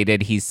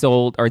liquidated. They've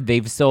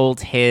sold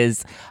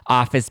his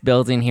office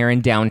building here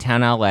in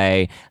downtown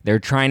LA. They're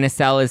trying to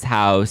sell his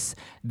house.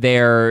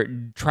 They're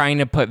trying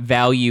to put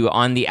value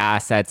on the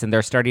assets, and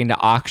they're starting to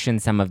auction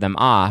some of them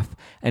off.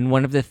 And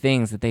one of the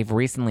things that they've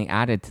recently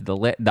added to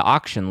the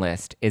auction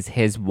list is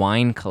his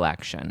wine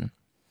collection.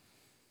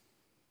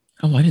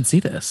 Oh, I didn't see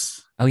this.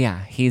 Oh yeah,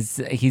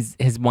 his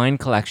wine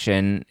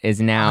collection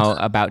is now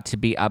about to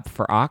be up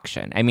for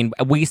auction. I mean,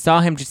 we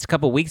saw him just a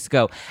couple weeks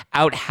ago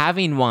out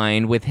having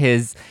wine with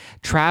his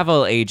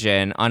travel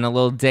agent on a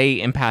little date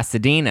in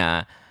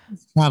Pasadena.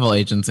 Travel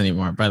agents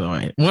anymore, by the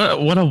way.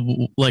 What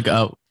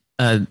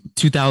a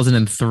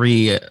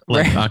 2003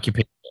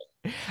 occupation.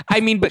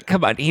 I mean, but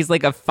come on, he's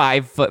like a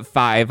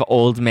 5'5"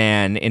 old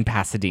man in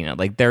Pasadena.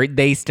 Like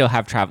they still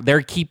have travel.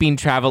 They're keeping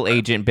travel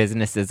agent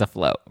businesses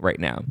afloat right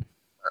now.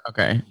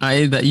 Okay,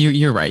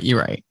 you're right. You're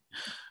right.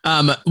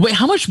 Wait,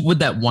 how much would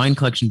that wine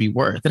collection be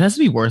worth? It has to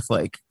be worth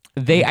like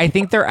I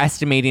think they're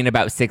estimating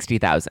about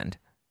 $60,000.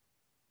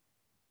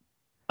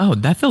 Oh,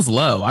 that feels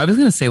low. I was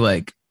gonna say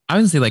like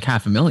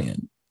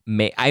 $500,000.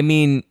 I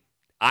mean,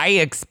 I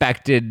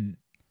expected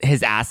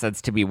his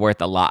assets to be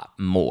worth a lot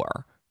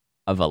more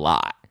of a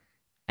lot,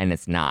 and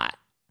it's not.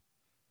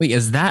 Wait,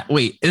 is that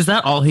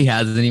all he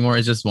has anymore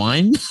is just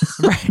wine?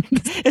 Right.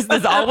 Is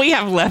this all we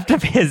have left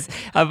of his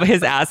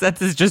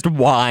assets is just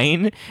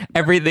wine?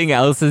 Everything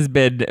else has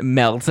been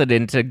melted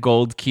into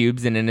gold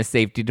cubes and in a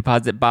safety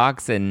deposit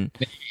box. And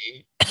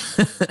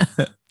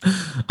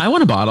I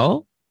want a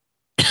bottle.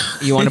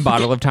 You want a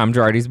bottle of Tom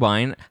Girardi's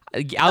wine?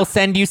 I'll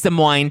send you some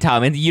wine,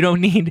 Tom, and you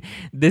don't need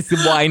this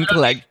wine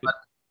collection.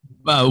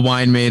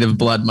 Wine made of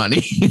blood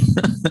money.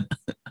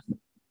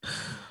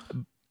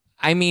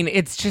 I mean,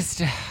 it's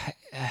just...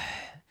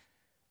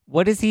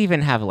 what does he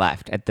even have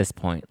left at this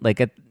point?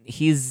 Like,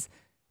 he's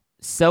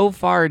so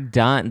far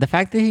done. The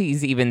fact that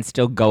he's even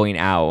still going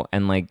out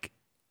and like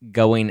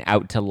going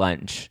out to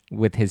lunch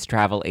with his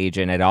travel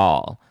agent at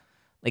all.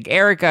 Like,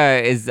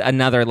 Erica is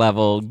another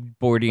level,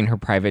 boarding her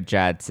private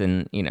jets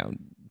and,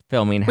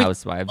 filming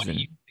Housewives. What do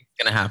you think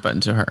is going to happen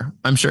to her?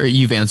 I'm sure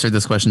you've answered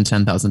this question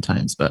 10,000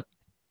 times, but.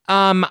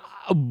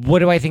 What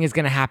do I think is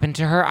going to happen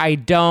to her? I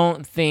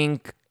don't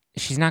think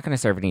She's not going to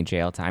serve any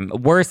jail time.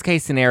 Worst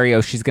case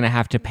scenario, she's going to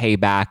have to pay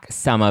back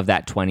some of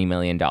that $20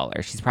 million.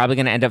 She's probably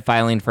going to end up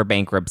filing for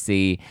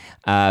bankruptcy,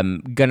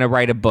 going to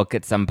write a book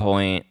at some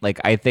point. Like,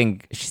 I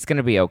think she's going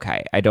to be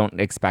okay. I don't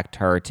expect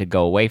her to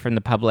go away from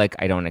the public.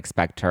 I don't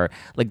expect her,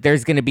 like,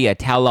 there's going to be a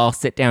tell-all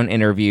sit-down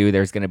interview.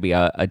 There's going to be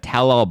a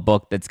tell-all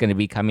book that's going to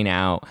be coming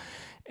out,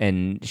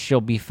 and she'll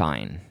be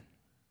fine.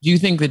 Do you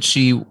think that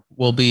she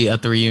will be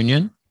at the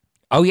reunion?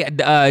 Oh, yeah.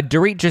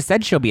 Dorit just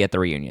said she'll be at the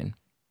reunion.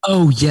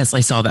 Oh, yes,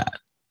 I saw that.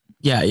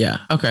 Yeah.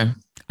 Okay.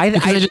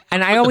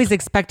 I always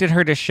expected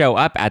her to show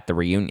up at the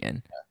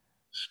reunion.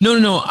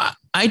 No.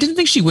 I didn't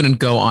think she wouldn't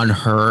go on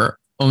her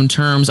own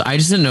terms. I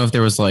just didn't know if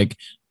there was like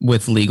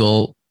with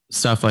legal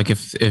stuff, like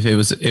if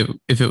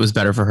it was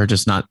better for her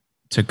just not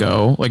to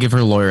go, like if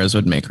her lawyers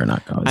would make her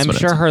not go. I'm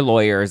sure her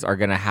lawyers are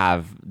going to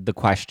have the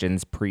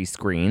questions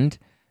pre-screened.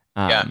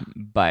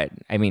 But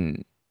I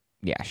mean,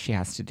 yeah, she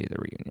has to do the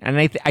reunion. And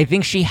I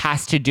think she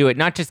has to do it,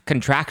 not just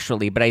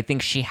contractually, but I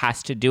think she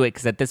has to do it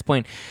because at this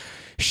point,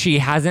 she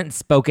hasn't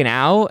spoken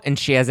out and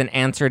she hasn't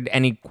answered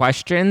any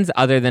questions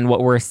other than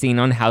what we're seeing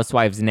on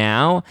Housewives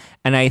now.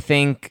 And I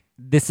think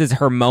this is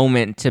her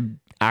moment to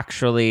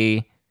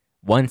actually,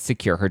 one,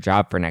 secure her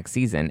job for next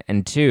season.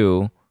 And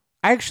two,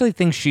 I actually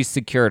think she's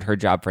secured her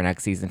job for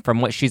next season from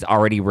what she's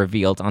already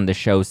revealed on the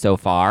show so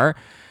far.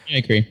 I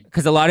agree.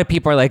 Because a lot of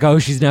people are like, oh,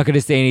 she's not going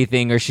to say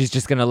anything or she's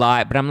just going to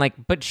lie. But I'm like,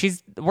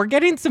 we're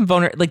getting some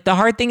like the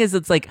hard thing is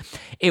it's like,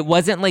 it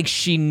wasn't like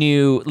she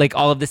knew like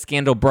all of the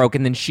scandal broke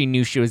and then she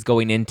knew she was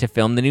going in to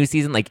film the new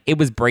season. Like it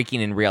was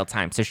breaking in real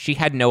time. So she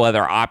had no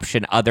other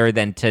option other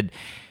than to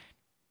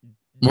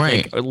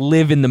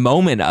live in the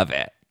moment of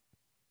it.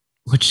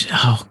 Which,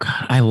 oh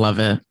God, I love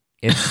it.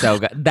 It's so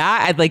good.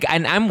 That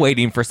and I'm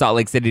waiting for Salt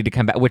Lake City to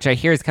come back, which I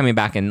hear is coming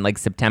back in like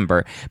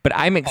September. But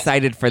I'm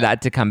excited for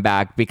that to come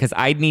back because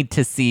I need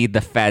to see the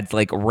feds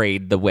like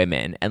raid the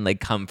women and like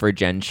come for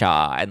Jen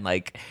Shah and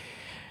like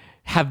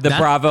have the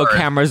Bravo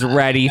cameras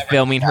ready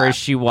filming her as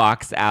she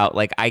walks out.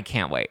 Like I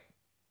can't wait.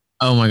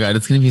 Oh my God,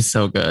 it's gonna be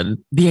so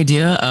good. The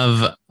idea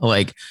of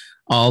like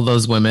all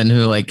those women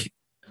who like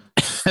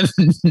have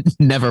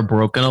never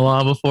broken a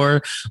law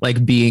before,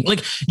 like being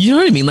like, you know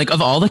what I mean? Like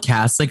of all the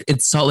casts, like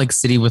it's Salt Lake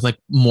City with like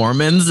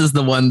Mormons is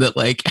the one that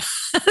like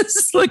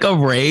has like a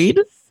raid.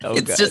 So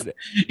it's good.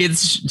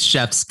 It's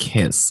chef's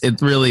kiss.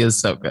 It really is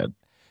so good.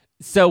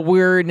 So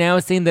we're now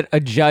seeing that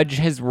a judge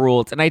has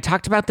ruled, and I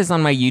talked about this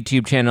on my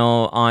YouTube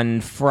channel on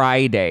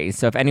Friday.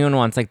 So if anyone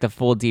wants like the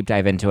full deep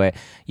dive into it,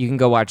 you can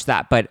go watch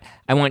that. But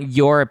I want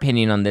your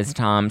opinion on this,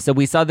 Tom. So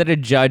we saw that a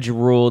judge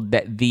ruled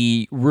that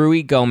the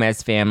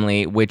Ruigomez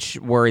family, which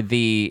were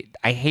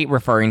I hate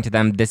referring to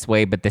them this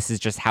way, but this is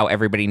just how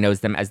everybody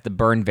knows them as the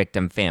burn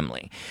victim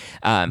family.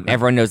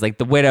 Everyone knows like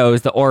the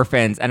widows, the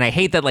orphans, and I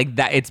hate that like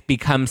that it's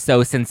become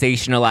so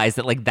sensationalized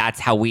that like that's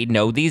how we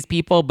know these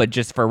people. But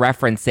just for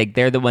reference sake,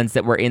 they're the ones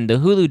that were in the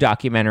Hulu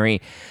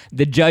documentary.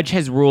 The judge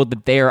has ruled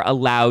that they are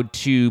allowed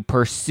to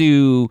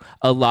pursue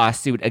a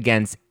lawsuit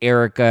against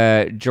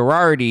Erica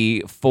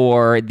Girardi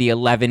for the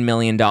 $11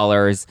 million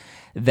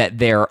that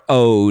they're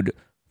owed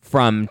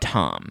from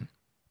Tom.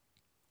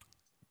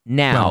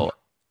 Now,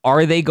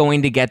 are they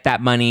going to get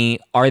that money?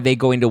 Are they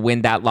going to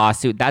win that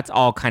lawsuit? That's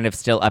all kind of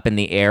still up in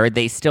the air.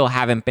 They still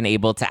haven't been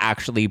able to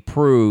actually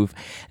prove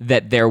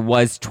that there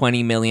was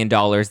 $20 million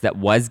that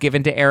was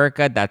given to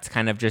Erica. That's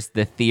kind of just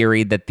the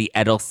theory that the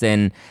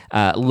Edelson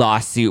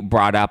lawsuit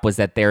brought up, was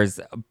that there's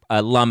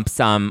a lump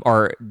sum,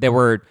 or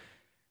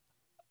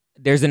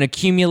there's an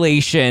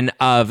accumulation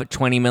of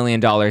 $20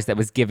 million that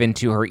was given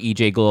to her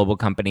EJ Global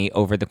company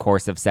over the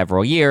course of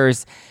several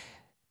years.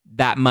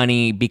 That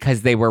money,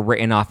 because they were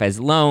written off as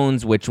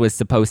loans, which was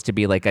supposed to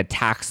be like a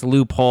tax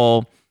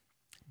loophole,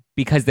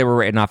 because they were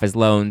written off as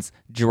loans,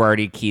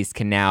 Girardi Keese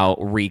can now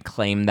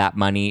reclaim that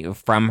money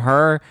from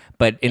her.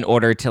 But in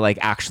order to like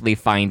actually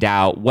find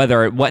out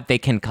what they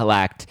can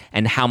collect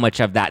and how much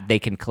of that they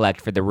can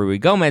collect for the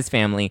Ruigomez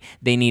family,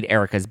 they need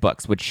Erica's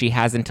books, which she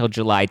has until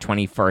July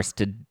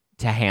 21st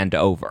to hand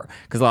over,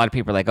 because a lot of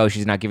people are like, oh,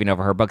 she's not giving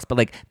over her books, but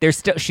like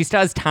she still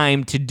has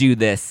time to do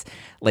this.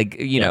 Like,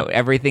 you know,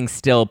 everything's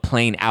still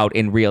playing out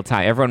in real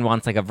time. Everyone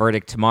wants like a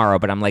verdict tomorrow,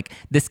 but I'm like,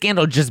 the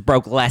scandal just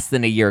broke less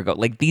than a year ago.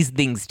 Like these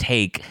things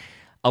take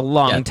a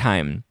long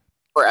time.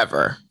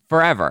 Forever.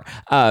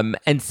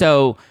 And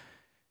so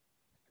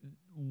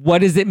what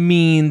does it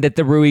mean that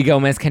the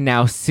Ruigomez can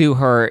now sue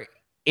her?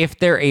 If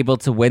they're able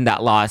to win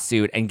that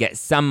lawsuit and get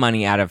some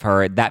money out of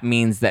her, that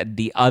means that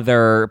the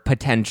other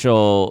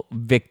potential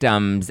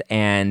victims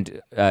and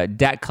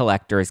debt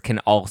collectors can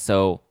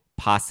also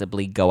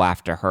possibly go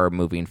after her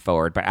moving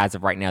forward. But as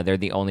of right now, they're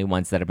the only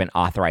ones that have been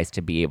authorized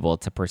to be able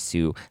to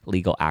pursue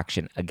legal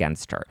action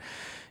against her.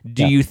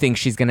 Do you think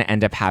she's going to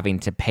end up having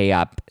to pay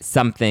up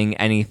something,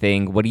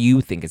 anything? What do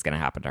you think is going to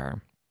happen to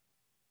her?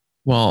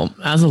 Well,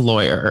 as a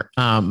lawyer,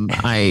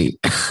 I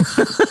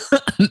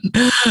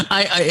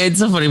it's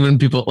so funny when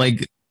people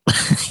like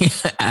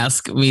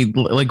ask me,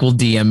 like will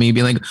DM me,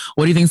 be like,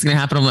 what do you think is going to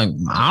happen? I'm like,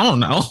 I don't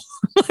know.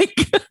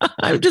 Like,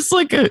 I'm just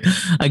like a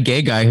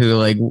gay guy who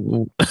like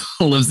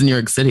lives in New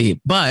York City.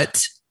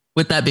 But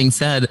with that being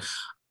said,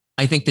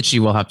 I think that she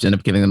will have to end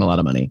up giving them a lot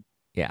of money.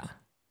 Yeah.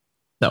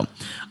 So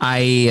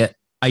I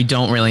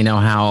don't really know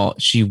how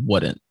she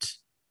wouldn't.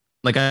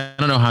 Like, I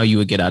don't know how you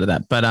would get out of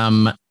that. But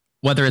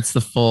whether it's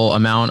the full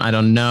amount, I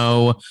don't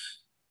know.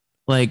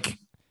 Like,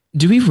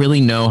 do we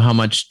really know how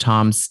much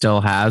Tom still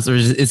has, or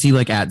is he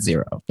like at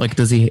zero? Like,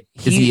 is he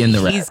in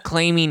the red? He's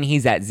claiming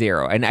he's at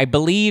zero, and I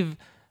believe.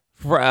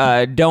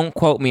 Don't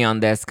quote me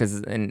on this,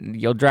 and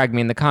you'll drag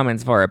me in the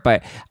comments for it.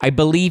 But I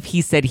believe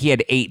he said he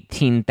had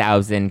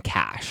 18,000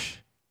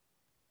 cash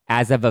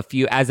as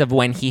of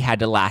when he had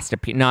to last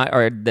appear.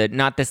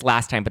 Not this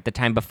last time, but the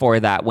time before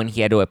that when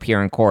he had to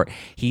appear in court.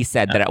 He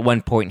said that at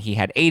one point he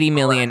had 80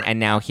 million, and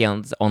now he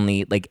owns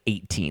only like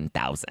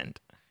 18,000.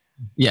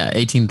 Yeah,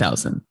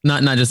 18,000.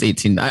 Not just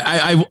 18.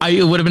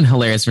 It would have been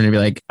hilarious for him to be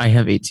like, I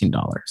have $18.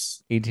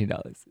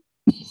 $18.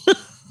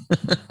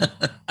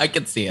 I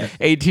could see it.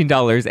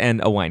 $18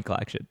 and a wine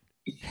collection.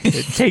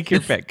 Take your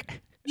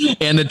pick.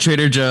 And a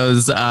Trader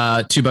Joe's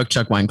 $2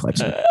 Chuck wine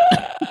collection.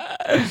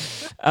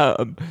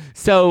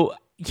 So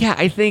yeah,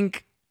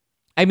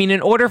 I mean,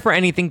 in order for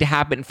anything to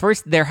happen,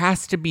 first there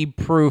has to be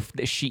proof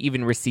that she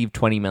even received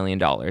 $20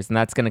 million, and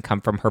that's going to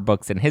come from her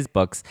books and his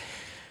books.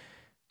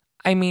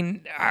 I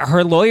mean,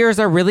 her lawyers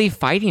are really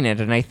fighting it,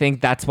 and I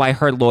think that's why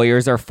her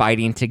lawyers are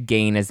fighting to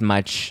gain as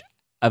much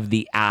of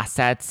the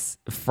assets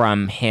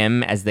from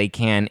him as they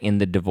can in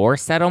the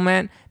divorce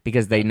settlement,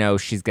 because they know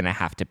she's going to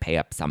have to pay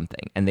up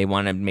something, and they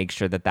want to make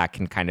sure that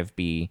can kind of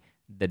be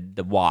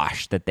the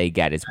wash that they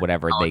get is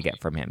whatever they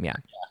get from him.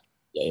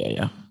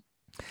 Yeah.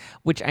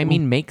 Which, I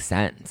mean, makes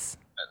sense.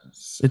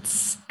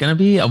 It's going to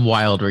be a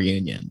wild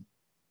reunion.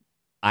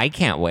 I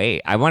can't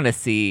wait. I want to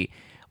see...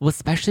 Well,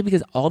 especially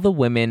because all the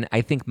women, I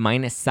think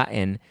minus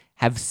Sutton,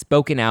 have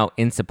spoken out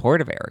in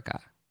support of Erica.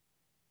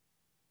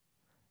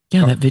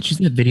 Yeah, that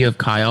video of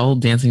Kyle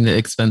dancing to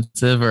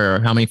Expensive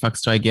or How Many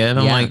Fucks Do I Give?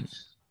 I'm like,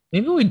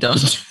 maybe we don't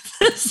do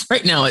this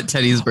right now at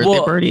Teddy's birthday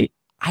party.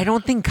 I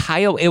don't think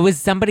Kyle, it was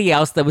somebody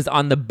else that was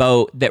on the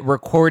boat that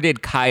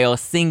recorded Kyle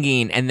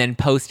singing and then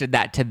posted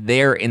that to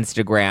their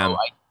Instagram.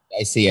 Oh,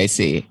 I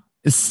see.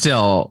 It's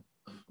still...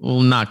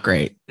 Well, not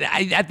great.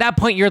 At that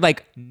point, you're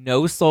like,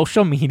 no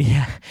social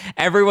media.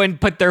 Everyone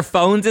put their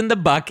phones in the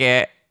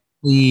bucket.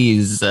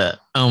 Please.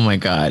 Oh my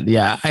God.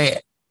 Yeah. I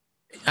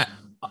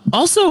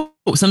also,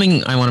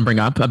 something I want to bring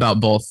up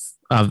about both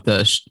of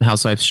the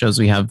Housewives shows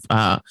we have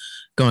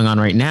going on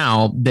right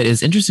now that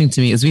is interesting to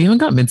me is we haven't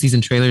got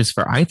mid-season trailers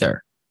for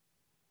either.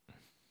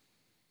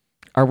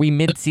 Are we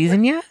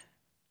mid-season yet?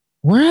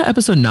 We're at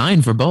episode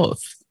 9 for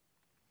both.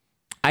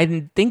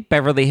 I think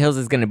Beverly Hills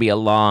is going to be a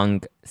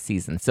long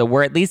season. So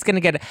we're at least going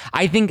to get...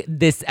 I think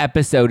this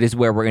episode is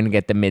where we're going to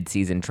get the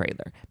mid-season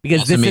trailer.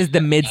 Because this is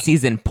the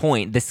mid-season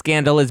point. The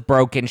scandal is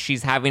broken.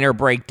 She's having her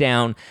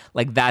breakdown.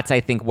 Like, that's, I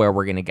think, where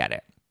we're going to get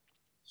it.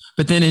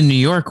 But then in New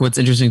York, what's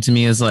interesting to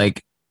me is,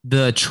 like,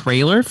 the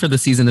trailer for the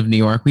season of New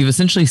York, we've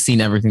essentially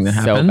seen everything that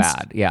happens. So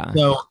bad, yeah.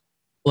 So,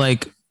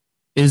 like,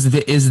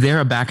 is there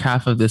a back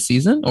half of this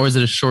season? Or is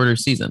it a shorter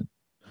season?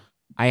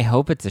 I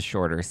hope it's a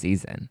shorter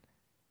season.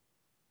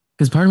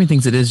 Because part of me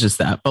thinks it is just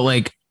that. But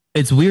like,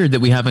 it's weird that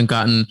we haven't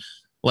gotten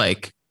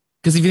like,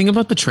 because if you think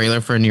about the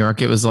trailer for New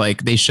York, it was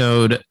like they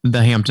showed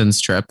the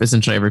Hamptons trip,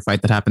 essentially every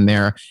fight that happened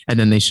there. And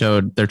then they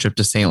showed their trip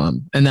to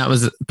Salem. And that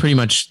was pretty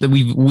much that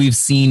we've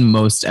seen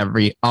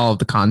all of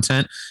the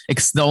content.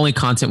 The only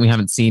content we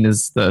haven't seen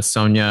is the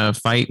Sonia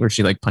fight where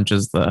she like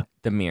punches the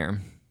mirror.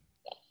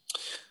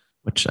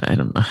 Which I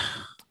don't know.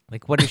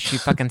 Like, what is she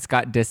fucking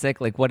Scott Disick?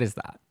 Like, what is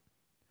that?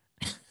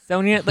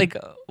 Sonia, like,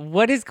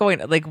 what is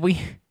going on? Like,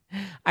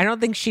 I don't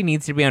think she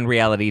needs to be on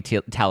reality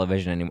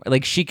television anymore.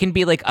 Like, she can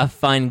be like a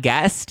fun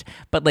guest,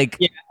 but like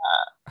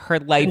her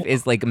life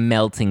is like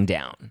melting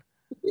down.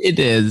 It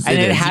is. And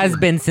it has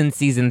been since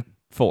season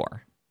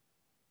 4.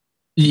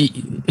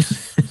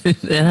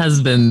 It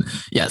has been,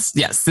 yes,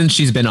 since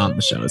she's been on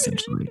the show,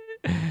 essentially.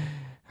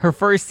 Her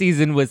first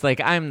season was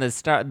like, I'm the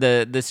straw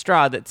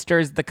that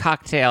stirs the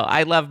cocktail.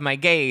 I love my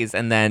gays.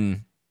 And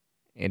then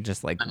it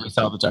just like... And we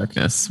saw the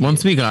darkness.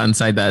 Once we got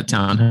inside that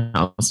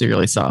townhouse, we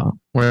really saw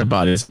where the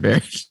bodies were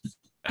buried.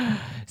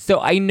 So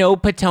I know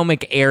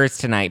Potomac airs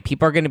tonight.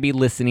 People are going to be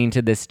listening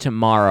to this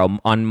tomorrow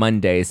on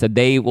Monday, so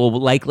they will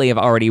likely have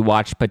already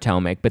watched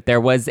Potomac. But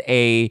there was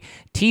a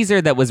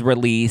teaser that was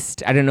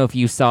released. I don't know if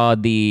you saw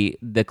the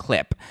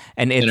clip.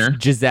 And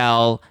it's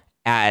Giselle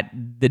at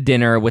the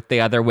dinner with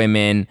the other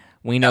women.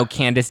 We know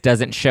Candace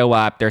doesn't show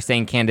up. They're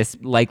saying Candace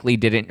likely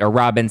didn't, or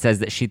Robin says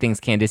that she thinks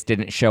Candace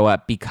didn't show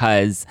up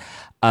because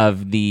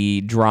of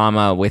the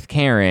drama with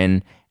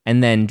Karen.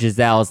 And then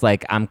Giselle's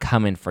like, I'm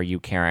coming for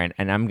you, Karen,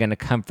 and I'm going to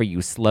come for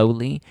you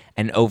slowly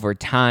and over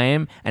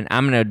time, and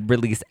I'm going to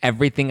release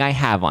everything I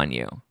have on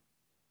you.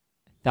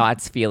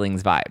 Thoughts,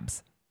 feelings,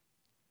 vibes.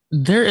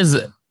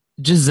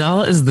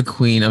 Giselle is the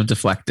queen of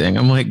deflecting.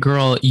 I'm like,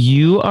 girl,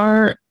 you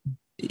are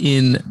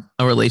in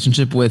a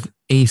relationship with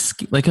a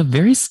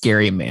very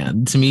scary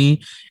man to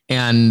me,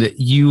 and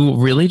you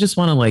really just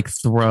want to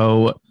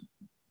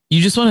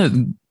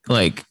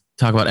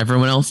talk about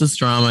everyone else's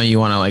drama. You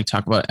want to like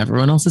talk about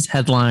everyone else's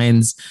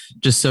headlines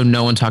just so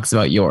no one talks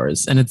about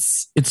yours. And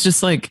it's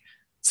just like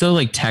so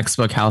like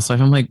textbook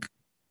housewife. I'm like,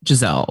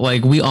 Giselle,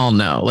 like we all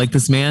know, like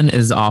this man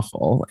is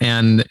awful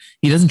and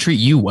he doesn't treat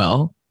you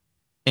well.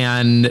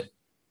 And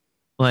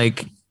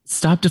like,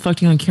 stop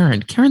deflecting on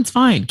Karen. Karen's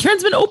fine.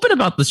 Karen's been open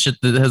about the shit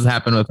that has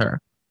happened with her.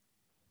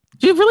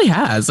 She really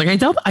has. Like,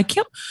 I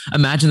can't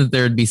imagine that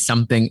there would be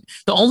something.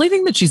 The only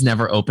thing that she's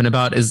never open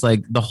about is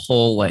like the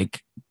whole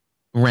like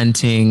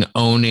renting,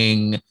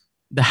 owning,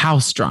 the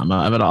house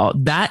drama of it all.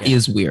 That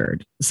is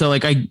weird. So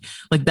like, I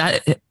like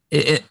that.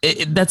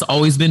 That's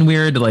always been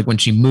weird. Like when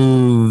she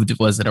moved,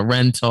 was it a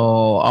rental?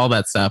 All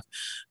that stuff.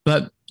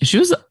 But she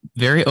was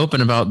very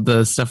open about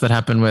the stuff that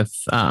happened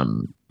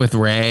with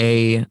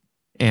Ray.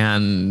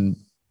 And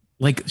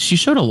like she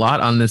showed a lot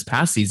on this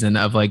past season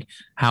of like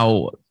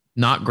how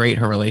not great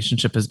her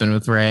relationship has been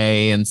with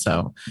Ray. And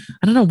so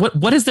I don't know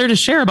what is there to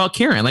share about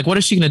Karen? Like, what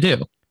is she going to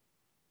do?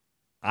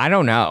 I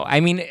don't know.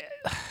 I mean,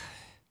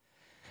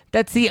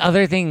 that's the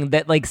other thing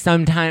that like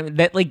sometimes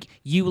that like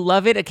you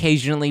love it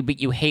occasionally,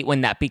 but you hate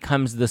when that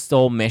becomes the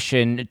sole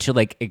mission to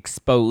like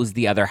expose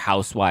the other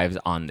housewives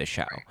on the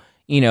show,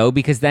 you know,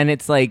 because then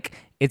it's like,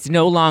 it's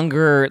no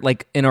longer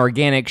like an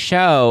organic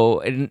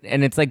show. And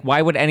it's like,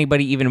 why would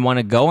anybody even want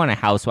to go on a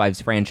Housewives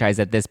franchise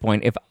at this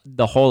point if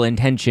the whole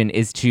intention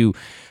is to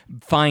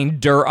find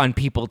dirt on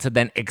people to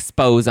then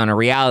expose on a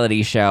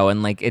reality show?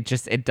 And like,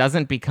 it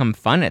doesn't become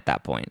fun at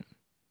that point.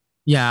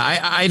 Yeah,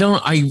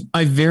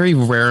 I very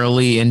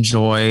rarely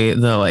enjoy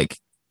the like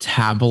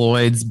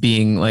tabloids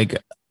being like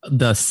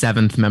the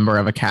seventh member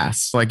of a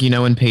cast. Like, you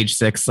know, when Page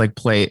Six like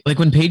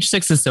when Page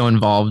Six is so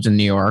involved in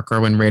New York, or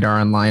when Radar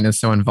Online is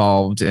so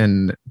involved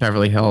in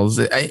Beverly Hills,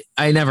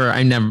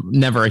 I'm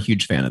never a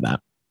huge fan of that.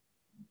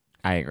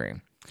 I agree.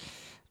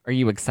 Are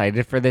you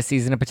excited for this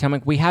season of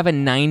Potomac? We have a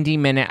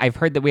 90-minute, I've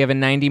heard that we have a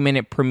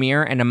 90-minute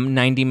premiere and a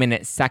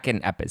 90-minute second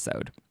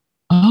episode.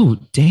 Oh,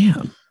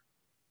 damn.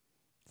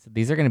 So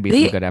these are going to be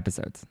some good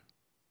episodes.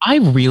 I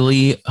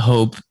really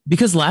hope,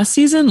 because last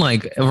season,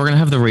 like, we're going to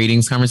have the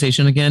ratings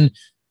conversation again.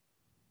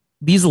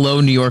 These low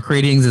New York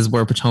ratings is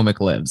where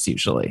Potomac lives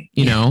usually,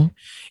 you know?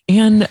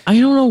 And I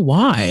don't know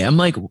why. I'm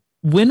like,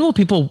 when will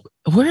people,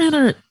 we're in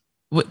our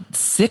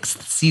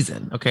sixth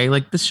season. Okay.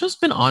 Like this show's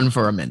been on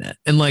for a minute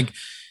and like,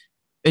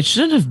 it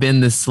shouldn't have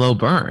been this slow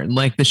burn.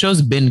 Like the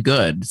show's been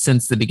good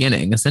since the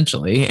beginning,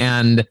 essentially.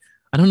 And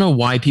I don't know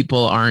why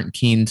people aren't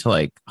keen to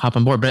like hop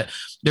on board, but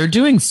they're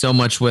doing so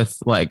much with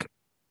like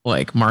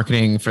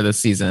marketing for this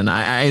season.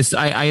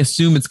 I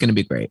assume it's going to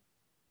be great.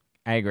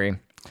 I agree.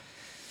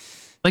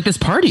 Like this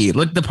party,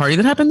 like the party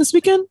that happened this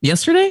weekend,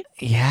 yesterday.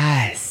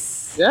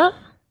 Yes. Yeah.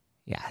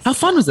 Yes. How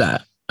fun was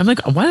that? I'm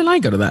like, why didn't I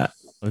go to that?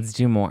 Let's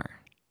do more.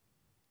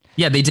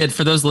 Yeah, they did.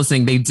 For those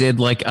listening, they did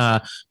like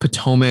a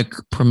Potomac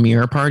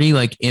premiere party,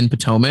 like in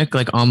Potomac,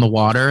 like on the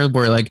water,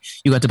 where like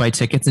you got to buy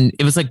tickets, and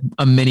it was like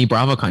a mini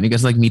BravoCon. You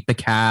guys like meet the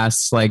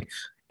cast, like,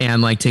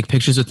 and like take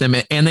pictures with them,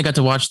 and they got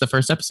to watch the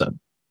first episode.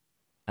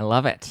 I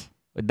love it.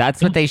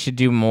 That's what they should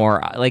do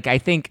more. Like, I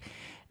think,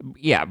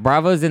 yeah,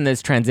 Bravo's in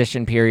this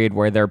transition period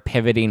where they're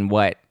pivoting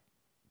what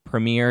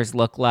premieres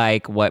look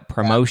like, what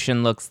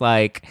promotion looks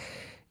like.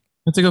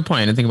 That's a good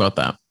point. I didn't think about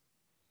that.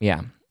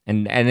 Yeah.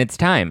 And it's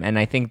time. And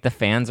I think the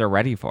fans are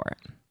ready for it.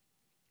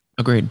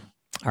 Agreed.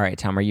 All right,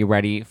 Tom, are you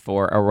ready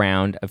for a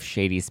round of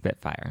Shady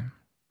Spitfire?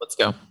 Let's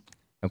go.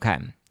 Okay.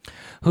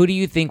 Who do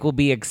you think will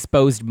be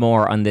exposed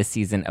more on this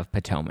season of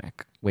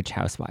Potomac? Which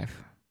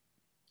housewife?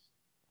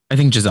 I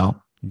think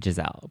Giselle.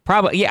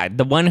 Probably, yeah.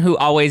 The one who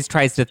always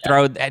tries to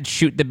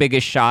shoot the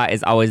biggest shot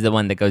is always the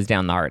one that goes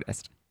down the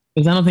hardest.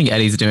 Because I don't think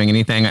Eddie's doing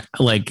anything,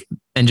 like,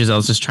 and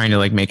Giselle's just trying to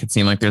like make it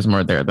seem like there's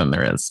more there than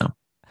there is. So,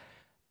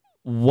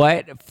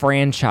 which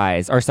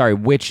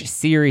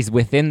series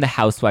within the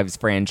Housewives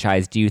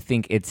franchise do you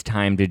think it's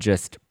time to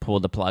just pull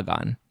the plug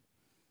on?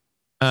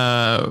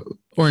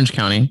 Orange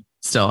County.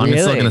 Still, I'm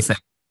still gonna say,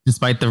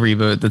 despite the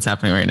reboot that's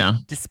happening right now.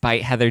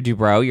 Despite Heather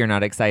Dubrow, you're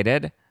not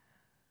excited?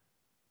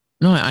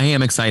 No, I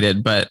am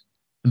excited, but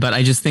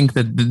I just think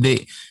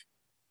that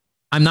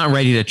I'm not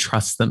ready to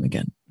trust them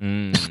again.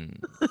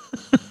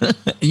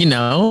 You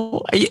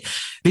know,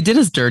 they did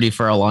us dirty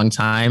for a long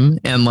time,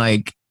 and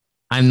like,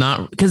 I'm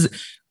not, because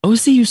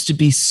OC used to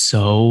be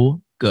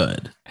so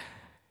good.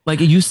 Like,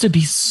 it used to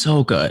be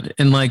so good,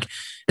 and like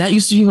that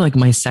used to be like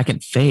my second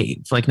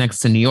fave, like next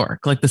to New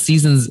York. Like the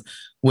seasons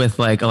with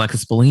like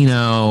Alexis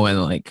Bellino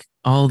and like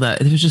all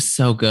that, it was just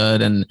so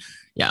good. And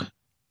yeah.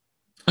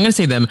 I'm going to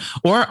say them,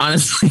 or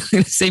honestly, I'm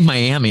going to say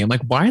Miami. I'm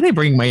like, why are they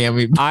bringing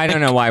Miami back? I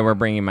don't know why we're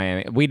bringing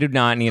Miami. We do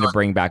not need to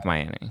bring back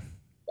Miami.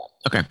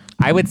 Okay.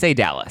 I would say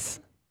Dallas.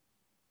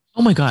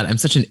 Oh my God, I'm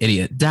such an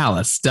idiot.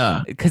 Dallas,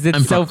 duh. Because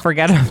it's so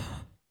forgettable.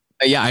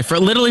 Yeah, I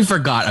literally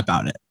forgot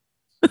about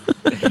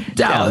it.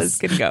 Dallas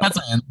can go. That's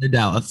my answer,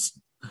 Dallas.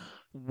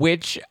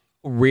 Which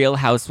Real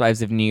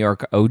Housewives of New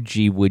York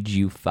OG would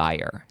you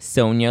fire?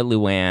 Sonia,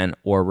 Luann,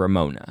 or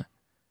Ramona?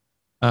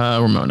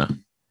 Ramona.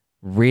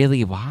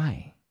 Really?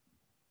 Why?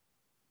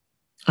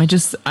 I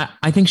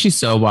think she's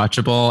so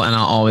watchable, and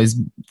I'll always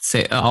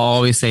say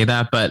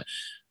that, but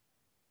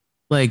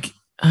like,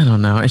 I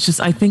don't know. It's just,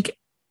 I think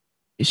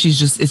I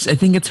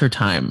think it's her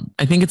time.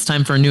 I think it's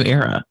time for a new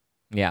era.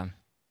 Yeah.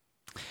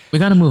 We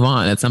got to move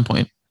on at some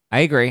point. I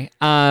agree.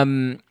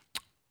 Do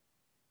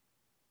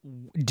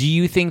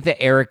you think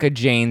that Erica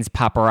Jane's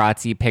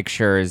paparazzi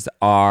pictures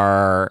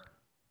are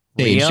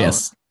staged? Real?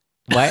 Yes.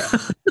 What?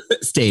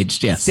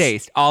 Staged, yes.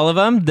 Staged. All of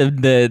them?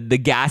 The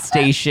gas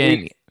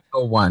station.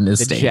 One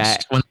is staged.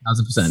 Jet.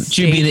 1000%.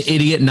 She'd be an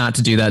idiot not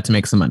to do that to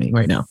make some money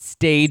right now.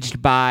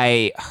 Staged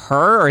by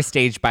her or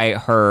staged by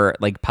her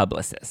like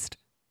publicist?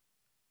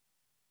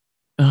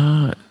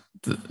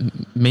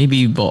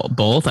 Maybe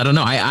both. I don't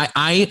know.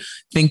 I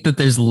think that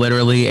there's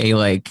literally a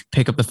like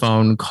pick up the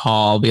phone,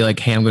 call, be like,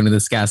 hey, I'm going to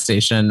this gas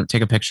station,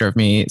 take a picture of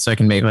me so I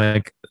can make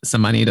like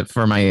some money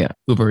for my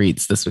Uber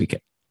Eats this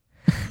weekend.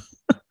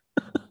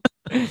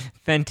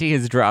 Fenty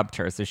has dropped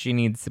her, so she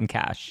needs some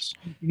cash.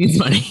 She needs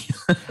money.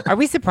 Are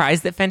we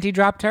surprised that Fenty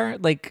dropped her?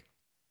 Like,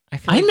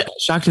 I'm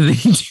shocked that they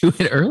didn't do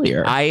it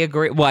earlier. I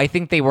agree. Well, I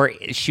think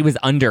she was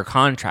under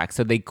contract,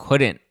 so they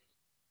couldn't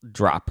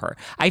drop her.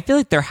 I feel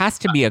like there has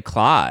to be a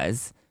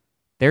clause.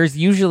 There's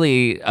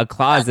usually a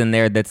clause in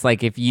there that's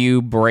like, if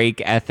you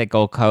break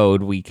ethical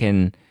code, we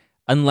can,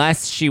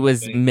 unless she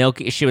was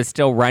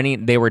still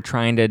running, they were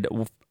trying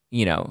to,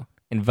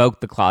 invoke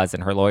the clause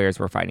and her lawyers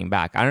were fighting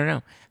back. I don't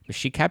know. But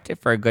she kept it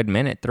for a good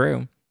minute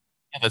through.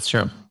 Yeah, that's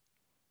true.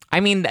 I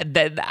mean,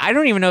 I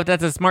don't even know if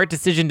that's a smart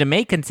decision to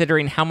make,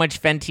 considering how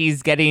much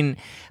Fenty's getting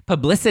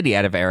publicity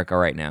out of Erica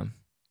right now.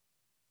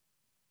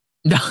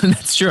 No,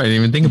 that's true. I didn't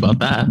even think about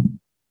that.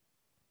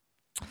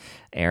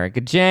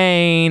 Erica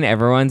Jane,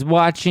 everyone's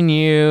watching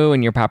you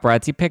and your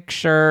paparazzi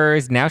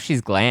pictures. Now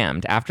she's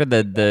glammed. After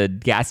the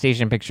gas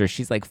station picture,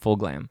 she's like full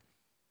glam.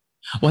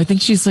 Well, I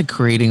think she's like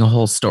creating a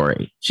whole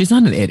story. She's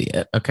not an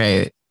idiot,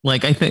 okay?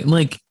 Like, I think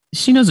like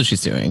she knows what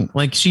she's doing.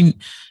 Like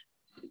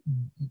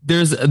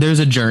there's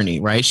a journey,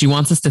 right? She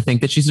wants us to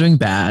think that she's doing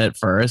bad at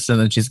first, and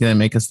then she's going to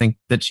make us think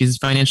that she's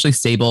financially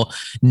stable.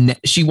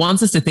 She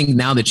wants us to think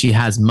now that she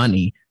has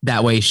money.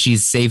 That way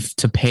she's safe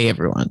to pay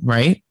everyone,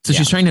 right? So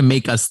she's trying to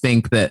make us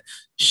think that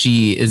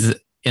she is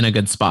in a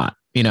good spot,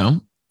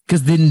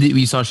 Because then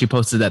we saw she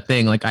posted that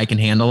thing, like, I can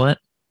handle it.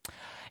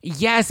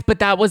 Yes, but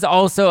that was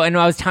also, and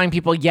I was telling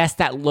people, yes,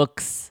 that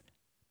looks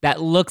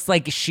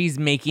like she's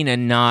making a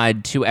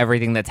nod to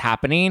everything that's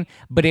happening,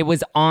 but it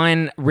was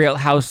on Real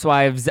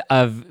Housewives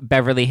of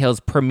Beverly Hills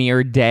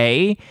premiere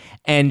day,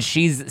 and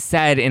she's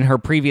said in her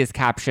previous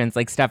captions,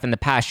 like stuff in the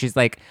past, she's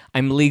like,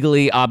 I'm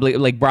legally obligated,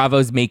 like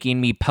Bravo's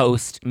making me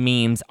post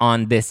memes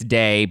on this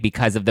day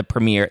because of the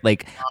premiere,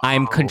 like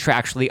I'm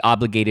contractually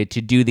obligated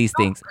to do these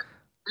things.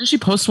 Didn't she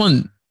post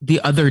one the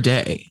other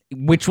day?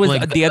 Which was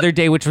like the other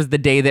day, which was the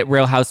day that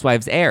Real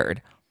Housewives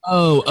aired. It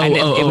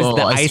was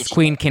the Ice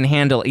Queen can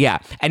handle it. Yeah.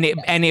 And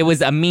it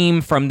was a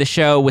meme from the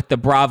show with the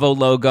Bravo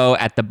logo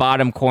at the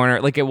bottom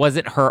corner. Like, it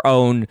wasn't her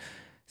own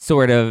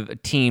sort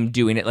of team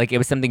doing it. Like, it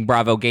was something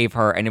Bravo gave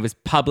her, and it was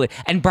public.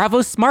 And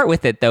Bravo's smart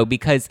with it though,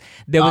 because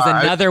there was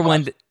another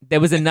one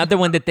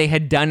that they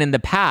had done in the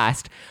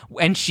past,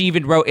 and she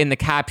even wrote in the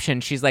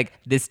caption, she's like,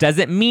 this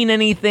doesn't mean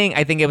anything.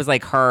 I think it was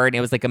like her, and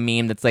it was like a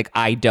meme that's like,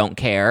 I don't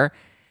care.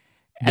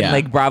 And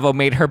like Bravo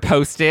made her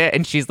post it,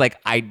 and she's like,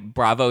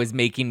 Bravo is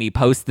making me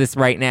post this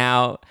right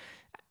now.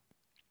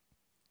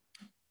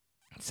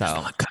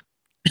 So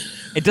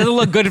it doesn't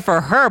look good for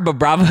her, but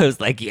Bravo's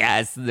like,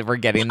 yes, we're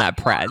getting that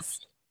press.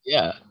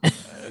 Yeah. I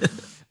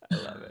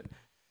love it.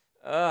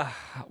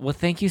 Well,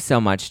 thank you so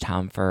much,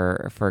 Tom,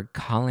 for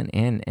calling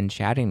in and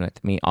chatting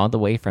with me all the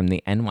way from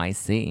the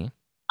NYC.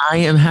 I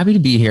am happy to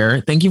be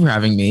here. Thank you for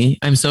having me.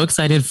 I'm so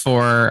excited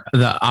for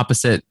the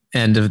opposite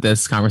end of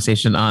this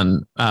conversation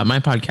on my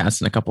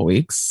podcast in a couple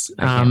weeks.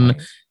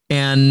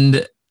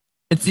 And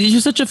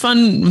you're such a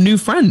fun new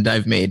friend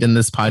I've made in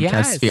this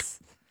podcast sphere.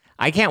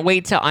 I can't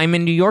wait till I'm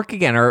in New York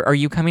again. Are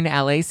you coming to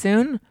LA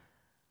soon?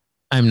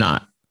 I'm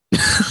not.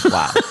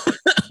 Wow.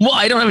 Well,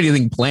 I don't have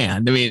anything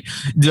planned. I mean,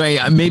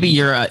 maybe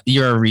you're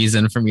a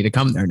reason for me to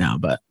come there now,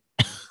 but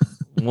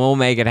we'll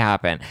make it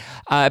happen.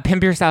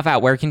 Pimp yourself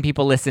out. Where can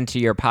people listen to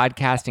your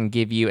podcast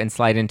and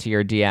slide into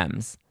your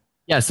DMs?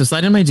 Yeah, so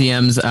slide in my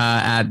DMs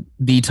at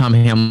the Tom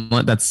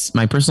Hamlet. That's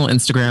my personal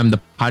Instagram.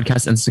 The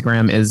podcast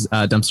Instagram is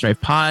Dumpster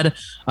Dive Pod.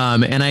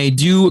 And I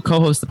do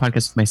co-host the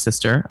podcast with my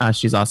sister.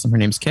 She's awesome. Her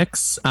name's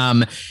Kix.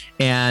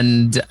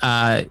 And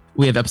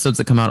we have episodes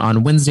that come out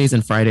on Wednesdays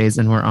and Fridays,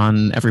 and we're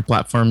on every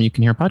platform you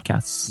can hear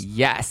podcasts.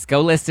 Yes,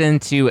 go listen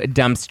to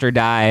Dumpster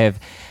Dive.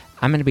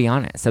 I'm going to be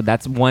on it. So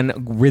that's one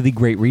really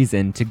great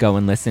reason to go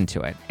and listen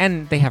to it.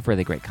 And they have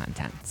really great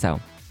content. So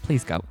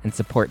please go and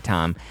support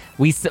Tom.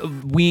 We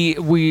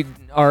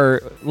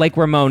are like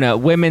Ramona,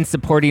 women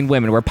supporting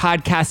women. We're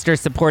podcasters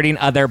supporting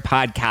other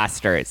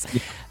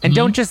podcasters. And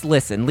don't just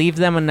listen. Leave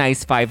them a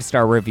nice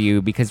 5-star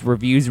review, because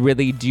reviews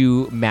really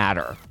do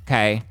matter.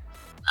 Okay?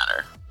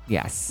 Matter.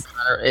 Yes.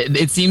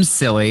 It seems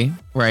silly,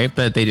 right?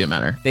 But they do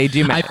matter. They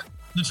do matter.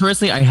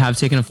 Notoriously, I have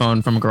taken a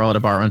phone from a girl at a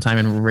bar one time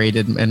and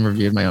rated and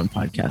reviewed my own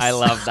podcast. I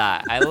love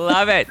that. I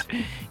love it.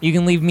 You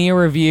can leave me a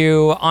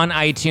review on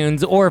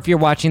iTunes, or if you're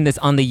watching this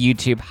on the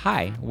YouTube,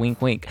 hi,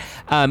 wink, wink.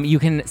 You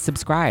can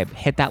subscribe,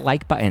 hit that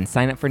like button,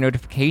 sign up for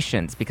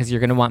notifications, because you're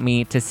going to want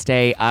me to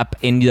stay up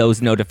in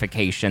those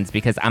notifications,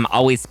 because I'm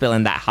always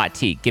spilling that hot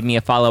tea. Give me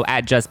a follow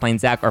at Just Plain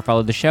Zach, or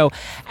follow the show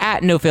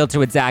at No Filter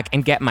with Zach,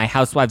 and get my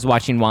Housewives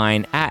Watching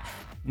Wine at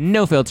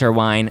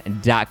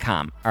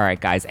nofilterwine.com. All right,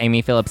 guys.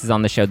 Amy Phillips is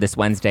on the show this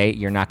Wednesday.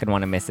 You're not going to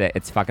want to miss it.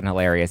 It's fucking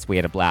hilarious. We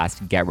had a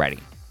blast. Get ready.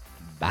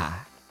 Bye.